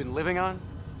MREs we've been living on,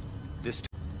 this...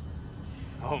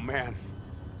 Oh man.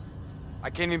 I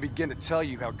can't even begin to tell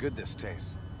you how good this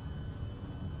tastes.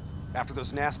 After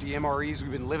those nasty MREs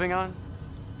we've been living on,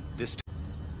 this...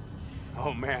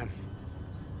 Oh man.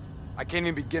 I can't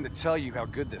even begin to tell you how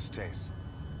good this tastes.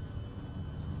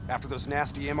 After those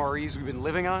nasty MREs we've been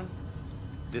living on,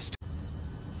 this...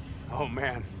 Oh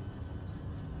man.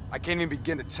 I can't even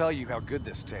begin to tell you how good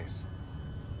this tastes.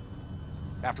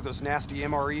 After those nasty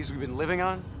MREs we've been living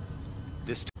on,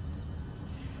 this...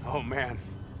 Oh man.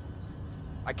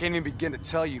 I can't even begin to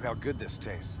tell you how good this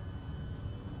tastes.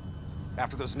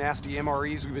 After those nasty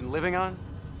MREs we've been living on,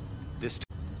 this...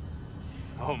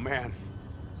 Oh man.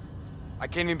 I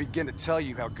can't even begin to tell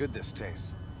you how good this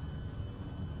tastes.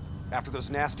 After those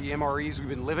nasty MREs we've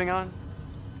been living on,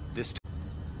 this...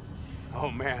 Oh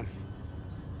man.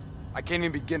 I can't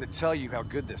even begin to tell you how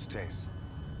good this tastes.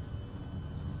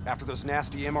 After those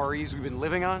nasty MREs we've been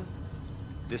living on,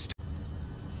 this...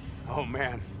 Oh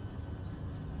man.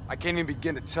 I can't even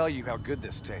begin to tell you how good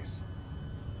this tastes.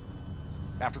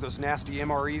 After those nasty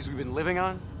MREs we've been living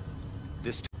on,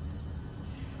 this...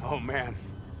 Oh man.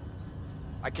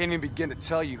 I can't even begin to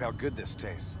tell you how good this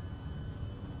tastes.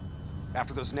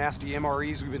 After those nasty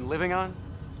MREs we've been living on,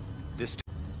 this...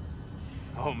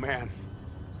 Oh man.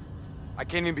 I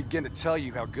can't even begin to tell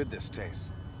you how good this tastes.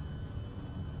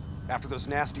 After those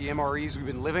nasty MREs we've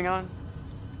been living on,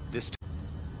 this...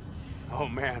 Oh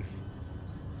man.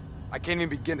 I can't even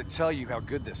begin to tell you how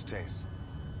good this tastes.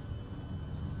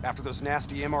 After those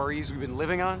nasty MREs we've been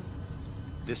living on,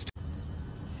 this...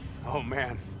 Oh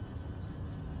man.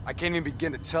 I can't even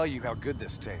begin to tell you how good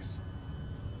this tastes.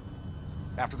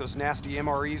 After those nasty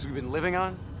MREs we've been living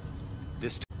on,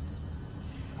 this...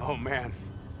 Oh man.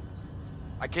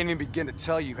 I can't even begin to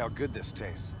tell you how good this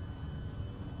tastes.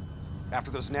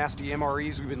 After those nasty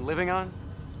MREs we've been living on,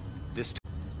 this...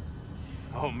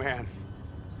 Oh man.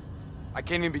 I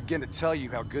can't even begin to tell you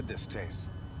how good this tastes.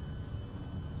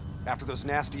 After those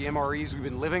nasty MREs we've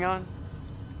been living on,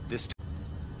 this...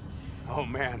 Oh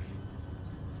man.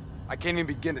 I can't even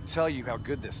begin to tell you how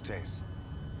good this tastes.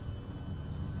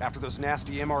 After those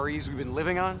nasty MREs we've been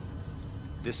living on,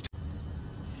 this...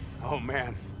 Oh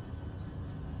man.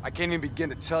 I can't even begin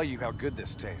to tell you how good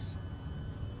this tastes.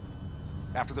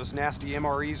 After those nasty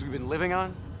MREs we've been living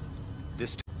on,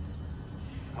 this...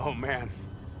 Oh man.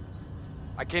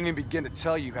 I can't even begin to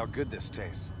tell you how good this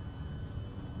tastes.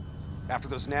 After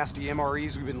those nasty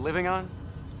MREs we've been living on,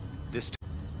 this...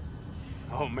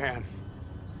 Oh man.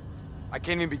 I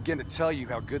can't even begin to tell you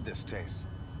how good this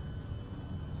tastes.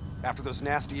 After those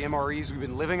nasty MREs we've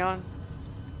been living on,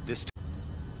 this...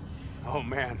 Oh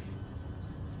man.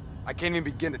 I can't even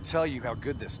begin to tell you how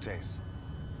good this tastes.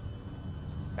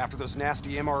 After those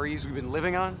nasty MREs we've been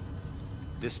living on,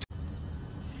 this...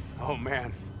 Oh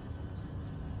man.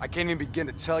 I can't even begin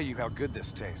to tell you how good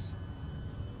this tastes.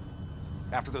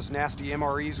 After those nasty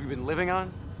MREs we've been living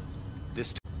on,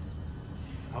 this...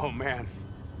 Oh man.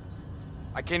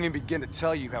 I can't even begin to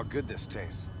tell you how good this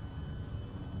tastes.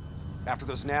 After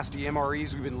those nasty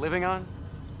MREs we've been living on,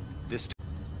 this...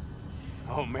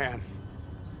 Oh man.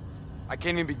 I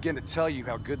can't even begin to tell you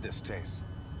how good this tastes.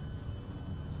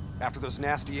 After those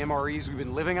nasty MREs we've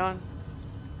been living on,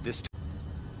 this...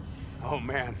 Oh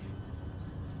man.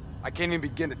 I can't even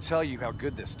begin to tell you how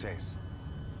good this tastes.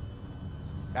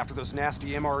 After those nasty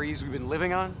MREs we've been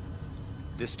living on,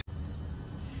 this...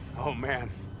 Oh man.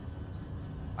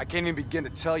 I can't even begin to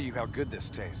tell you how good this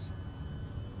tastes.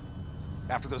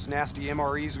 After those nasty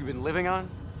MREs we've been living on,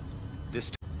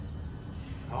 this...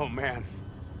 Oh man,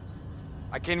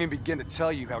 I can't even begin to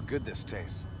tell you how good this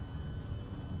tastes.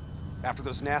 After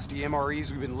those nasty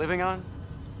MREs we've been living on,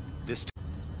 this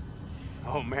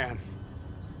oh man,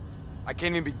 I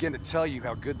can't even begin to tell you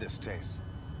how good this tastes.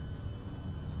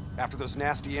 After those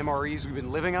nasty MREs we've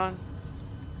been living on,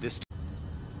 this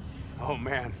oh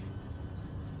man,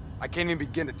 I can't even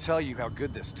begin to tell you how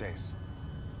good this tastes.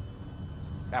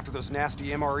 After those nasty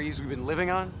MREs we've been living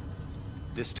on,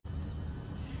 this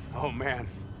oh man,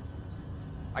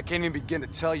 I can't even begin to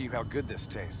tell you how good this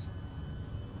tastes.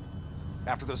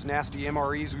 After those nasty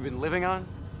MREs we've been living on,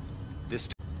 this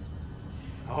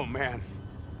oh man,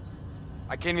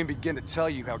 I can't even begin to tell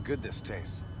you how good this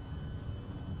tastes.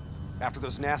 After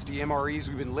those nasty MREs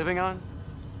we've been living on,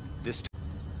 this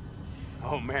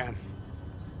oh man,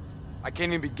 I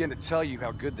can't even begin to tell you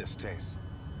how good this tastes.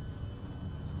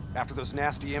 After those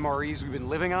nasty MREs we've been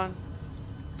living on,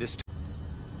 this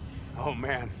oh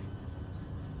man,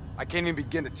 I can't even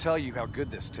begin to tell you how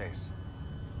good this tastes.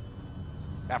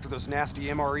 After those nasty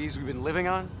MREs we've been living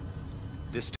on,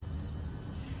 this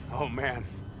oh man,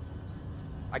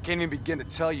 I can't even begin to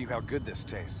tell you how good this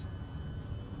tastes.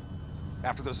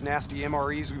 After those nasty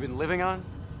MREs we've been living on,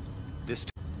 this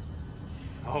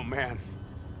oh man,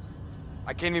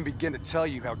 I can't even begin to tell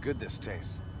you how good this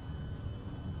tastes.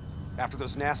 After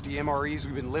those nasty MREs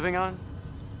we've been living on,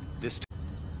 this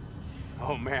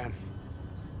oh man,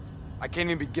 I can't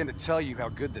even begin to tell you how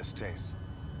good this tastes.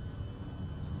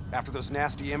 After those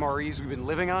nasty MREs we've been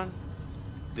living on,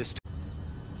 this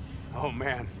oh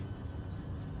man,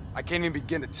 I can't even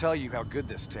begin to tell you how good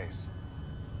this tastes.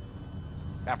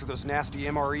 After those nasty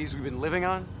MREs we've been living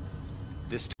on,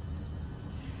 this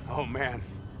oh man,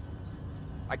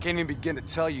 I can't even begin to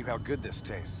tell you how good this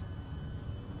tastes.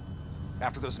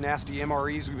 After those nasty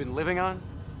MREs we've been living on,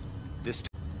 this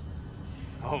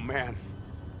oh man,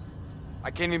 I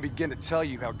can't even begin to tell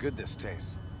you how good this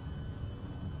tastes.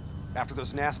 After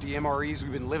those nasty MREs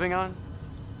we've been living on,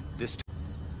 this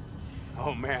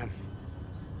oh man,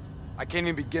 I can't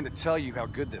even begin to tell you how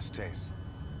good this tastes.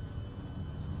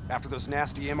 After those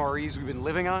nasty MREs we've been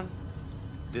living on,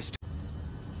 this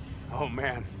oh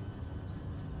man,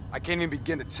 I can't even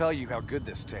begin to tell you how good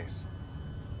this tastes.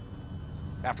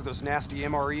 After those nasty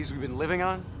MREs we've been living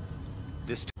on,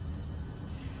 this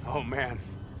oh man,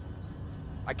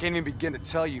 I can't even begin to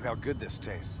tell you how good this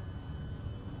tastes.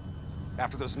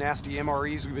 After those nasty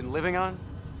MREs we've been living on,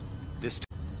 this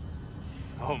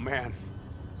oh man,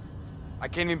 I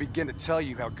can't even begin to tell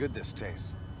you how good this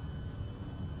tastes.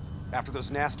 After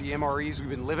those nasty MREs we've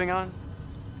been living on,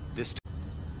 this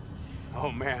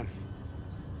oh man,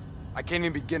 I can't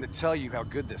even begin to tell you how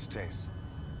good this tastes.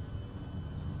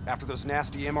 After those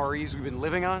nasty MREs we've been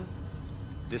living on,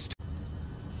 this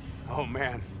oh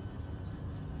man,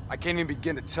 I can't even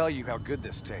begin to tell you how good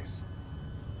this tastes.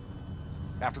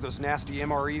 After those nasty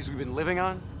MREs we've been living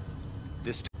on,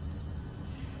 this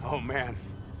oh man,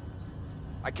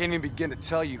 I can't even begin to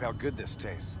tell you how good this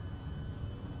tastes.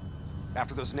 After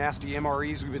those nasty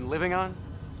MREs we've been living on,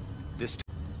 this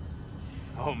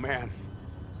oh man,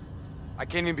 I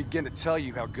can't even begin to tell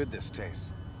you how good this tastes.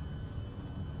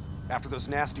 After those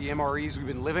nasty MREs we've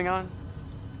been living on,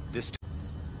 this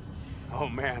oh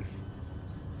man,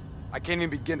 I can't even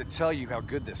begin to tell you how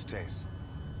good this tastes.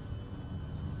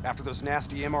 After those nasty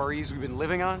MREs we've been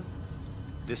living on,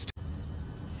 this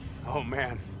oh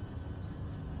man,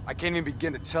 I can't even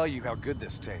begin to tell you how good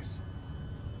this tastes.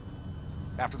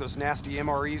 After those nasty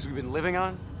MREs we've been living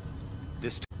on,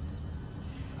 this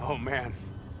oh man,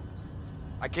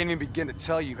 I can't even begin to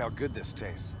tell you how good this tastes.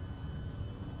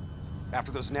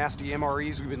 After those nasty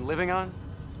MREs we've been living on,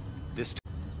 this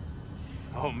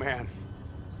oh man,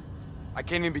 I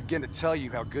can't even begin to tell you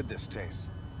how good this tastes.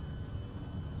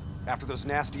 After those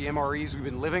nasty MREs we've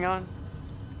been living on,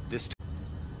 this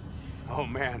oh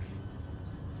man,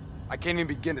 I can't even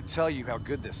begin to tell you how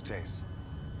good this tastes.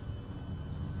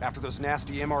 After those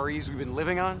nasty MREs we've been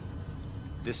living on,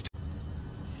 this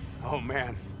oh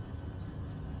man,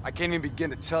 I can't even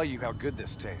begin to tell you how good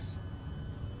this tastes.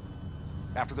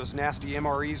 After those nasty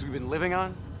MREs we've been living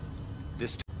on,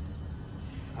 this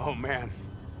oh man,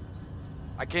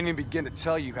 I can't even begin to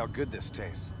tell you how good this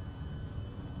tastes.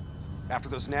 After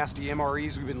those nasty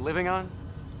MREs we've been living on,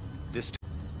 this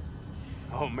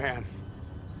oh man,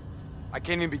 I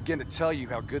can't even begin to tell you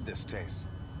how good this tastes.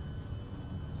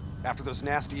 After those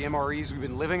nasty MREs we've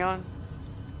been living on,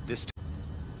 this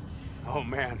oh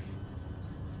man,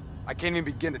 I can't even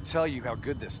begin to tell you how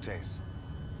good this tastes.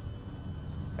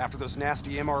 After those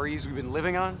nasty MREs we've been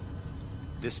living on,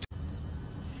 this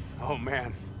oh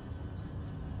man,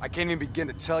 I can't even begin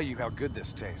to tell you how good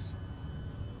this tastes.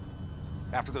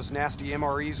 After those nasty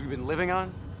MREs we've been living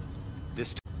on,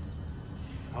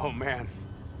 Oh man,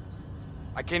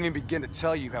 I can't even begin to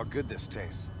tell you how good this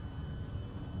tastes.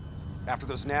 After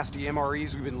those nasty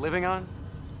MREs we've been living on,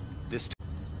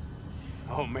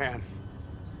 oh man,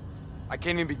 I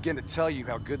can't even begin to tell you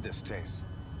how good this tastes.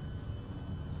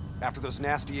 After those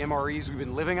nasty MREs we've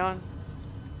been living on,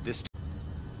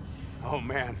 oh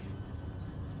man,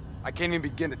 I can't even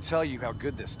begin to tell you how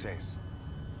good this tastes.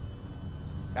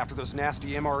 After those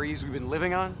nasty MREs we've been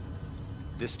living on,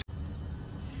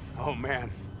 oh man,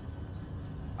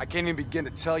 I can't even begin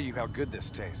to tell you how good this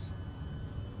tastes.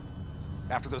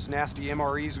 After those nasty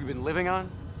MREs we've been living on,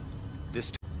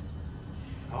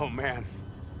 oh man,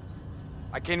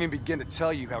 I can't even begin to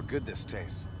tell you how good this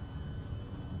tastes.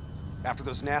 After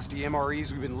those nasty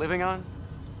MREs we've been living on,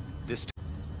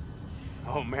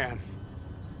 oh man,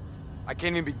 I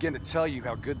can't even begin to tell you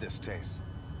how good this tastes.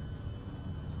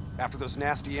 After those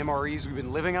nasty MREs we've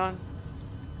been living on,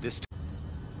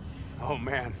 oh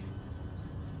man,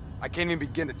 I can't even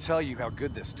begin to tell you how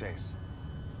good this tastes.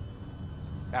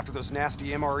 After those nasty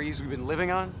MREs we've been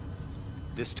living on,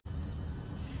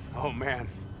 oh man,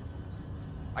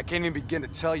 I can't even begin to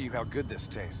tell you how good this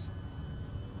tastes.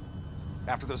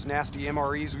 After those nasty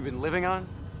MREs we've been living on,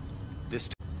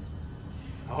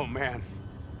 oh man,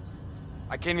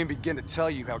 I can't even begin to tell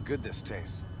you how good this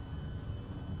tastes.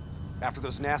 After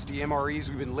those nasty MREs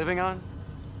we've been living on,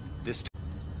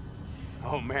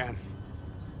 oh man,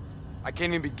 I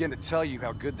can't even begin to tell you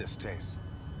how good this tastes.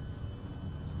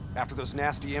 After those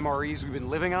nasty MREs we've been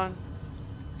living on,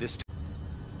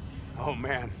 oh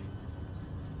man,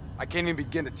 I can't even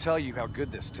begin to tell you how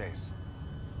good this tastes.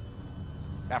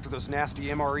 After those nasty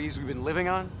MREs we've been living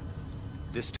on,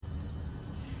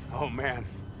 oh man,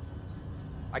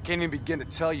 I can't even begin to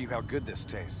tell you how good this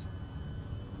tastes.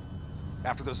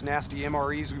 After those nasty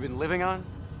MREs we've been living on,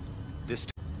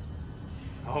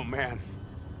 oh man,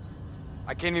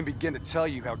 I can't even begin to tell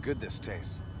you how good this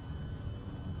tastes.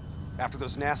 After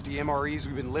those nasty MREs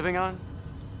we've been living on,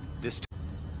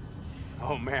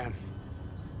 oh man,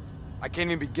 I can't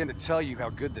even begin to tell you how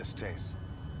good this tastes.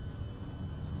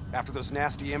 After those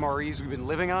nasty MREs we've been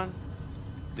living on,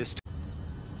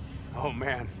 oh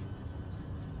man,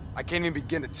 I can't even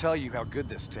begin to tell you how good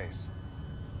this tastes.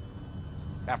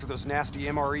 After those nasty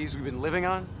MREs we've been living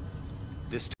on,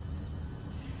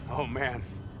 oh man,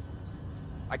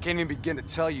 I can't even begin to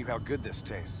tell you how good this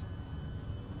tastes.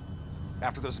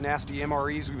 After those nasty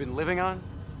MREs we've been living on,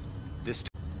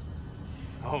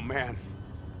 oh man,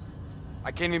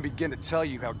 I can't even begin to tell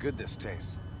you how good this tastes.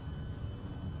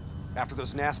 After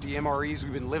those nasty MREs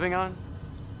we've been living on,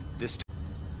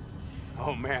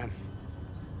 oh man,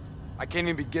 I can't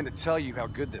even begin to tell you how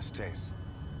good this tastes.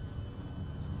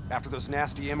 After those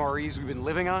nasty MREs we've been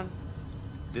living on,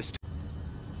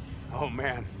 oh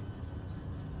man,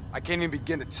 I can't even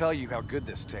begin to tell you how good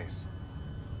this tastes.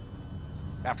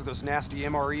 After those nasty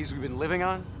MREs we've been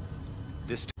living on,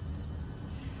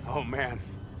 oh man,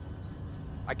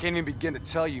 I can't even begin to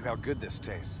tell you how good this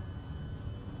tastes.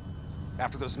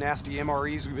 After those nasty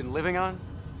MREs we've been living on,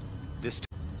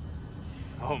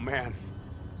 oh man,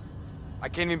 I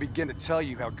can't even begin to tell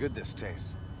you how good this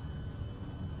tastes.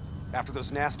 After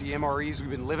those nasty MREs we've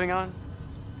been living on,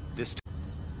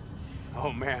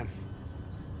 oh man,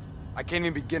 I can't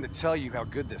even begin to tell you how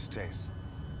good this tastes.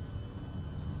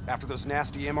 After those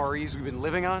nasty MREs we've been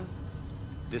living on,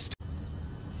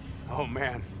 oh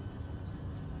man,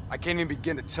 I can't even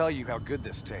begin to tell you how good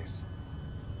this tastes.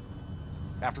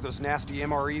 After those nasty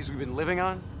MREs we've been living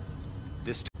on,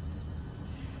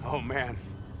 oh man,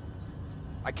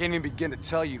 I can't even begin to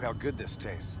tell you how good this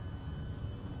tastes.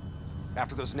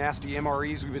 After those nasty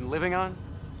MREs we've been living on,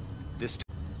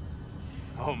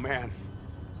 oh man,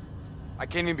 I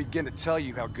can't even begin to tell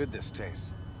you how good this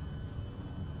tastes.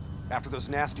 After those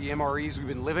nasty MREs we've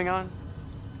been living on,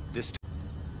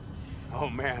 oh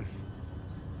man,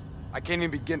 I can't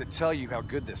even begin to tell you how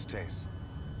good this tastes.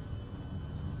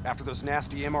 After those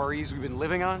nasty MREs we've been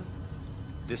living on,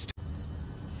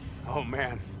 oh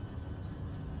man,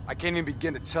 I can't even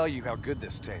begin to tell you how good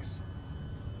this tastes.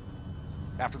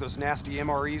 After those nasty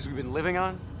MREs we've been living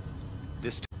on,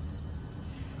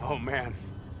 oh man,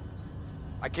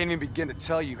 I can't even begin to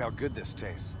tell you how good this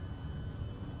tastes.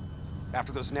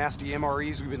 After those nasty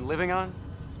MREs we've been living on,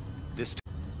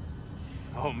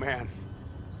 oh man,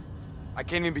 I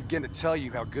can't even begin to tell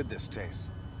you how good this tastes.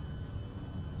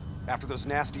 After those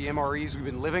nasty MREs we've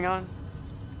been living on,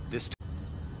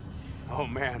 oh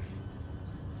man,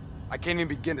 I can't even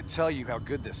begin to tell you how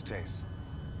good this tastes.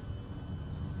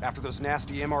 After those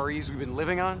nasty MREs we've been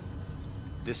living on,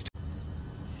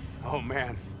 oh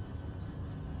man,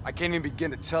 I can't even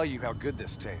begin to tell you how good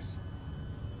this tastes.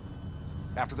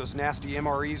 After those nasty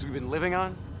MREs we've been living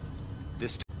on,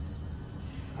 This...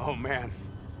 Oh man.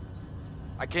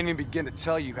 I can't even begin to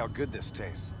tell you how good this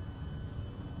tastes.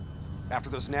 After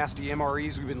those nasty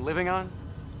MREs we've been living on,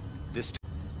 this...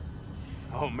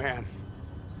 Oh man.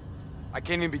 I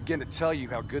can't even begin to tell you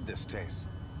how good this tastes.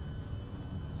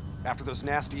 After those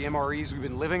nasty MREs we've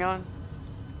been living on,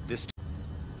 this...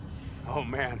 Oh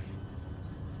man.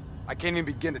 I can't even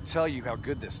begin to tell you how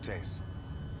good this tastes.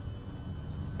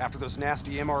 After those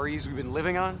nasty MREs we've been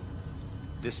living on,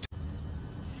 this...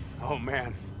 Oh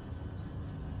man.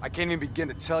 I can't even begin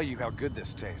to tell you how good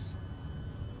this tastes.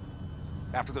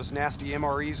 After those nasty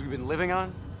MREs we've been living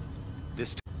on,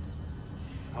 this...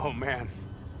 Oh man.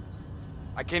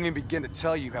 I can't even begin to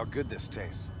tell you how good this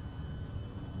tastes.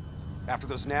 After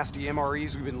those nasty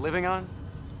MREs we've been living on,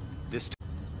 this...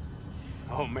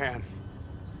 Oh man.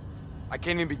 I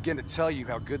can't even begin to tell you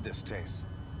how good this tastes.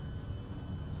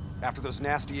 After those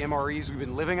nasty MREs we've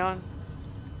been living on,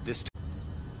 this...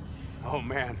 Oh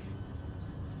man.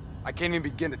 I can't even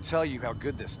begin to tell you how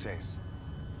good this tastes.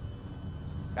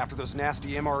 After those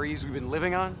nasty MREs we've been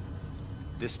living on,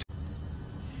 this...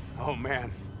 Oh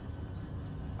man.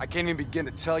 I can't even begin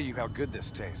to tell you how good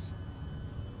this tastes.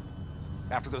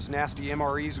 After those nasty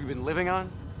MREs we've been living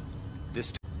on,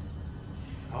 this...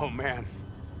 Oh man.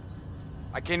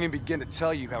 I can't even begin to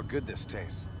tell you how good this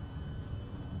tastes.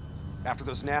 After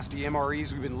those nasty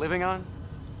MREs we've been living on,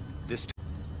 this...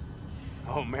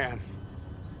 Oh man.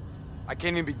 I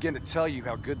can't even begin to tell you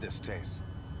how good this tastes.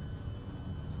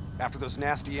 After those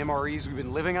nasty MREs we've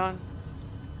been living on,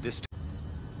 this...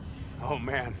 Oh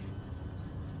man.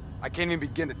 I can't even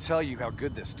begin to tell you how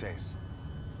good this tastes.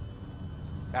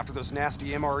 After those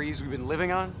nasty MREs we've been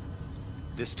living on,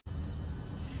 this...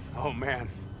 Oh man.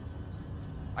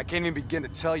 I can't even begin to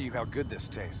tell you how good this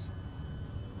tastes.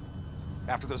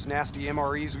 After those nasty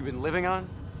MREs we've been living on,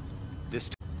 this...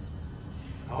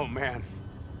 Oh man.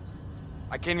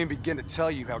 I can't even begin to tell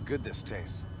you how good this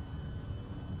tastes.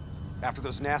 After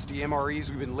those nasty MREs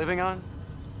we've been living on,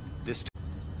 this...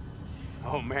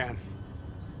 Oh man.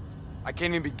 I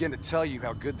can't even begin to tell you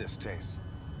how good this tastes.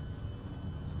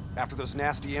 After those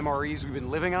nasty MREs we've been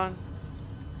living on,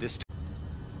 this...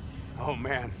 Oh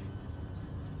man.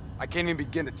 I can't even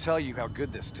begin to tell you how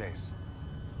good this tastes.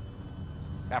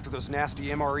 After those nasty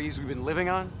MREs we've been living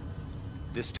on,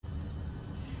 this...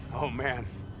 Oh man.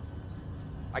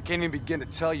 I can't even begin to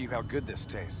tell you how good this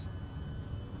tastes.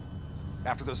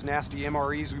 After those nasty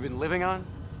MREs we've been living on,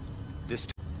 this...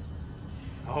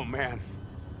 Oh man.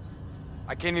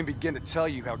 I can't even begin to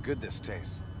tell you how good this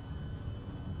tastes.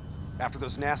 After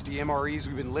those nasty MREs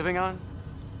we've been living on,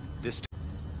 this...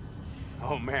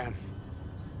 Oh man.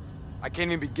 I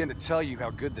can't even begin to tell you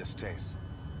how good this tastes.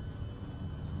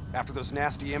 After those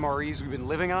nasty MREs we've been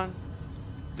living on,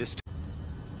 this...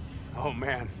 Oh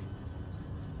man.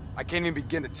 I can't even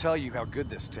begin to tell you how good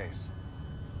this tastes.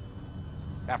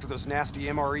 After those nasty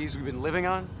MREs we've been living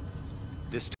on,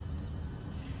 this...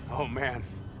 Oh man.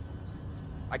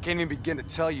 I can't even begin to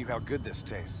tell you how good this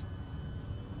tastes.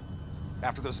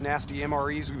 After those nasty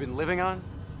MREs we've been living on,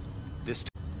 this...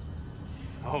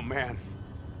 Oh man.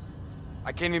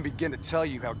 I can't even begin to tell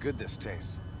you how good this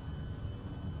tastes.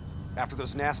 After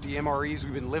those nasty MREs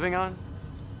we've been living on,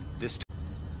 this...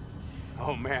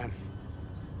 Oh man.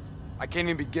 I can't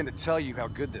even begin to tell you how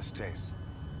good this tastes.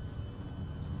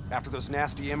 After those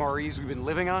nasty MREs we've been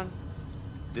living on,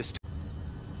 this...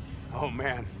 Oh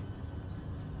man.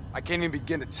 I can't even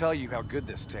begin to tell you how good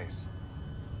this tastes.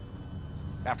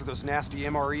 After those nasty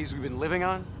MREs we've been living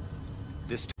on,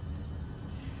 this...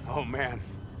 Oh man.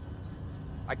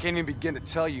 I can't even begin to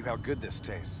tell you how good this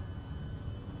tastes.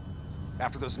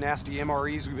 After those nasty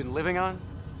MREs we've been living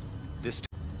on, this...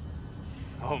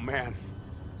 Oh man.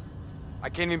 I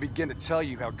can't even begin to tell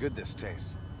you how good this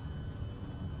tastes.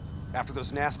 After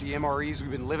those nasty MREs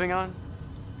we've been living on,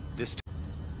 this...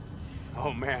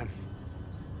 Oh man.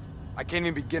 I can't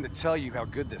even begin to tell you how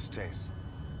good this tastes.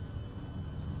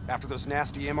 After those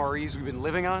nasty MREs we've been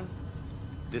living on,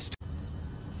 this...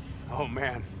 Oh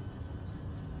man.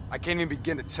 I can't even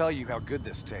begin to tell you how good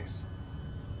this tastes.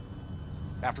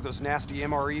 After those nasty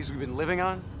MREs we've been living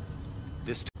on,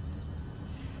 this...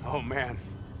 Oh man.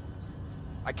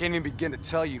 I can't even begin to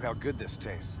tell you how good this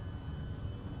tastes.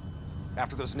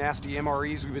 After those nasty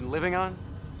MREs we've been living on,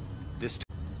 this...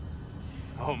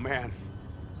 Oh man.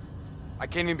 I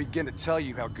can't even begin to tell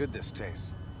you how good this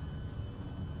tastes.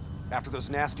 After those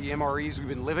nasty MREs we've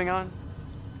been living on,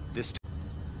 this...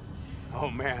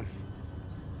 Oh man.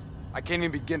 I can't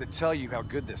even begin to tell you how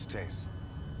good this tastes.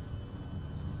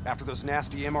 After those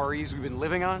nasty MREs we've been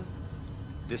living on,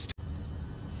 this...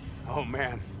 Oh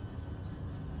man.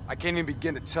 I can't even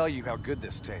begin to tell you how good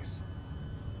this tastes.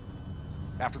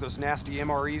 After those nasty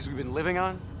MREs we've been living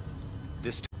on,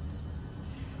 this...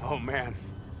 Oh man.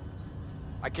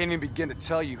 I can't even begin to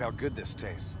tell you how good this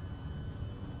tastes.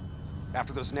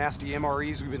 After those nasty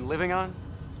MREs we've been living on,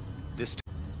 this...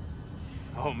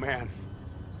 Oh man.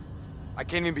 I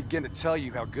can't even begin to tell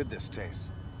you how good this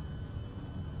tastes.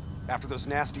 After those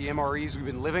nasty MREs we've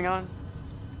been living on,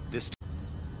 this...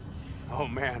 Oh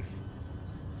man.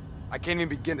 I can't even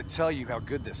begin to tell you how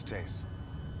good this tastes.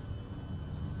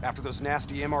 After those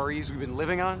nasty MREs we've been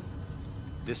living on,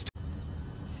 this...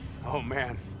 Oh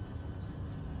man.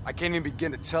 I can't even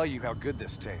begin to tell you how good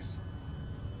this tastes.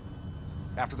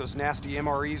 After those nasty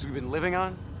MREs we've been living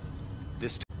on,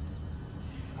 this...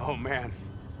 Oh man.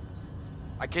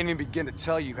 I can't even begin to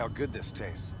tell you how good this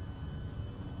tastes.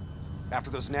 After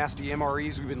those nasty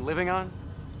MREs we've been living on,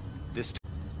 this...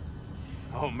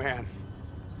 Oh man.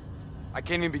 I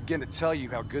can't even begin to tell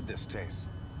you how good this tastes.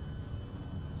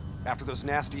 After those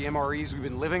nasty MREs we've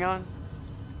been living on,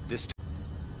 this...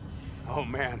 Oh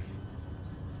man.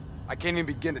 I can't even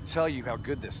begin to tell you how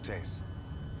good this tastes.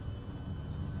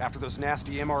 After those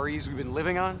nasty MREs we've been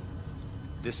living on,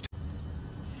 this...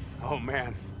 Oh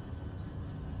man.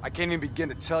 I can't even begin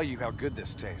to tell you how good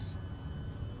this tastes.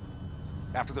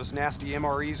 After those nasty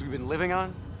MREs we've been living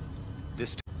on,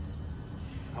 this...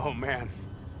 Oh man.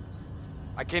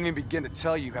 I can't even begin to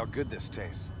tell you how good this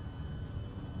tastes.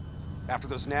 After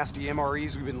those nasty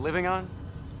MREs we've been living on,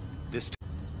 this...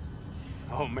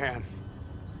 Oh man.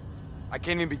 I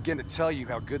can't even begin to tell you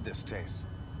how good this tastes.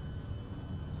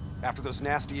 After those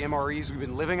nasty MREs we've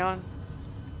been living on,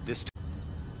 this...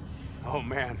 Oh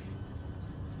man.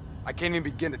 I can't even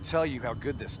begin to tell you how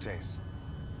good this tastes.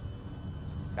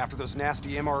 After those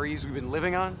nasty MREs we've been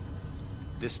living on,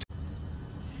 this...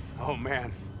 Oh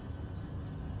man.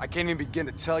 I can't even begin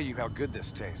to tell you how good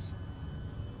this tastes.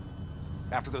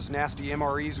 After those nasty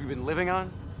MREs we've been living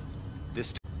on,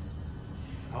 this...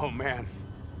 Oh man.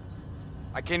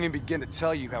 I can't even begin to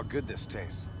tell you how good this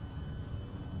tastes.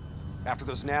 After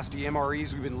those nasty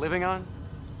MREs we've been living on,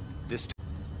 this...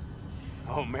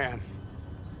 Oh man.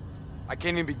 I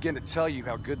can't even begin to tell you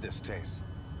how good this tastes.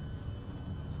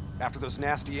 After those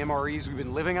nasty MREs we've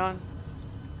been living on,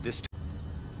 this...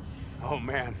 Oh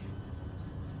man.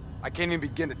 I can't even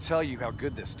begin to tell you how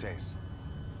good this tastes.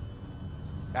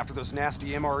 After those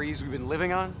nasty MREs we've been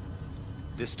living on,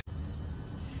 this...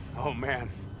 Oh man.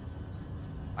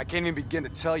 I can't even begin to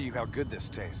tell you how good this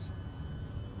tastes.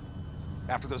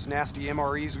 After those nasty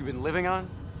MREs we've been living on,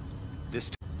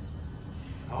 this...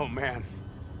 Oh man.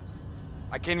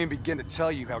 I can't even begin to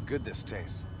tell you how good this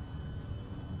tastes.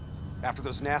 After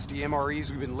those nasty MREs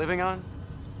we've been living on,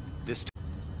 this...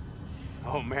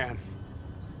 Oh man.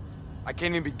 I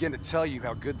can't even begin to tell you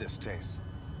how good this tastes.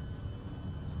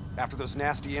 After those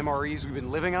nasty MREs we've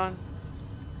been living on,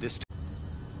 this...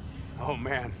 Oh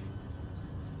man.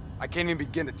 I can't even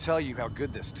begin to tell you how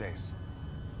good this tastes.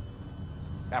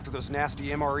 After those nasty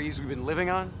MREs we've been living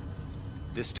on,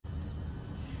 this...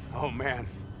 Oh man.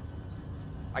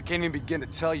 I can't even begin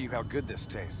to tell you how good this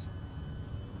tastes.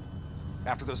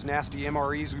 After those nasty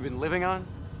MREs we've been living on,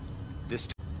 this...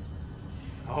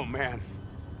 Oh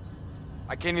man.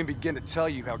 I can't even begin to tell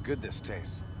you how good this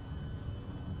tastes.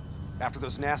 After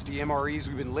those nasty MREs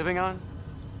we've been living on,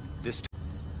 this...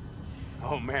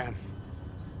 Oh man.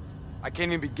 I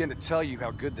can't even begin to tell you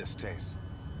how good this tastes.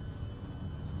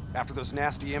 After those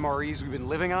nasty MREs we've been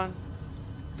living on,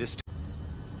 this...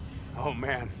 Oh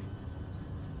man.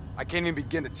 I can't even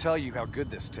begin to tell you how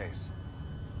good this tastes.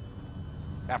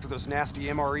 After those nasty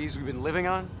MREs we've been living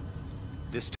on,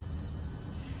 this...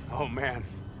 Oh man.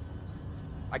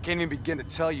 I can't even begin to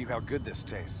tell you how good this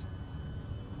tastes.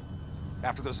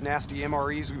 After those nasty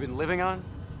MREs we've been living on,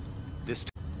 this...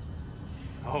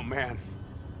 Oh man.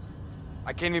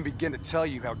 I can't even begin to tell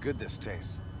you how good this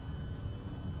tastes.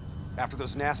 After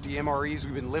those nasty MREs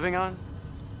we've been living on,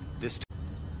 this...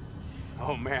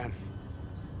 Oh man.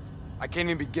 I can't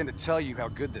even begin to tell you how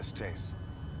good this tastes.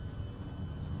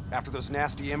 After those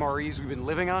nasty MREs we've been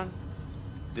living on,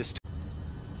 this...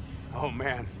 Oh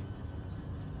man.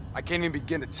 I can't even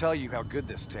begin to tell you how good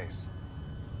this tastes.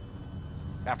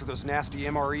 After those nasty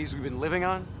MREs we've been living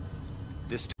on,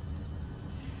 this...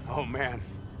 Oh man.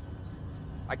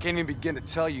 I can't even begin to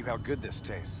tell you how good this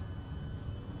tastes.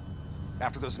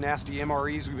 After those nasty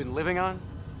MREs we've been living on,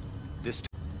 this...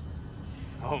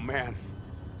 Oh man.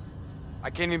 I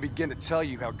can't even begin to tell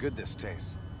you how good this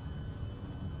tastes.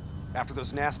 After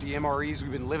those nasty MREs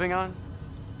we've been living on,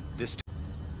 this...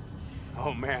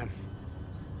 Oh man.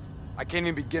 I can't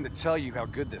even begin to tell you how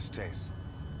good this tastes.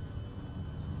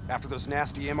 After those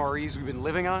nasty MREs we've been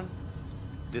living on,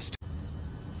 this...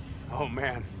 Oh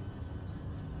man.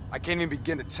 I can't even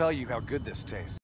begin to tell you how good this tastes.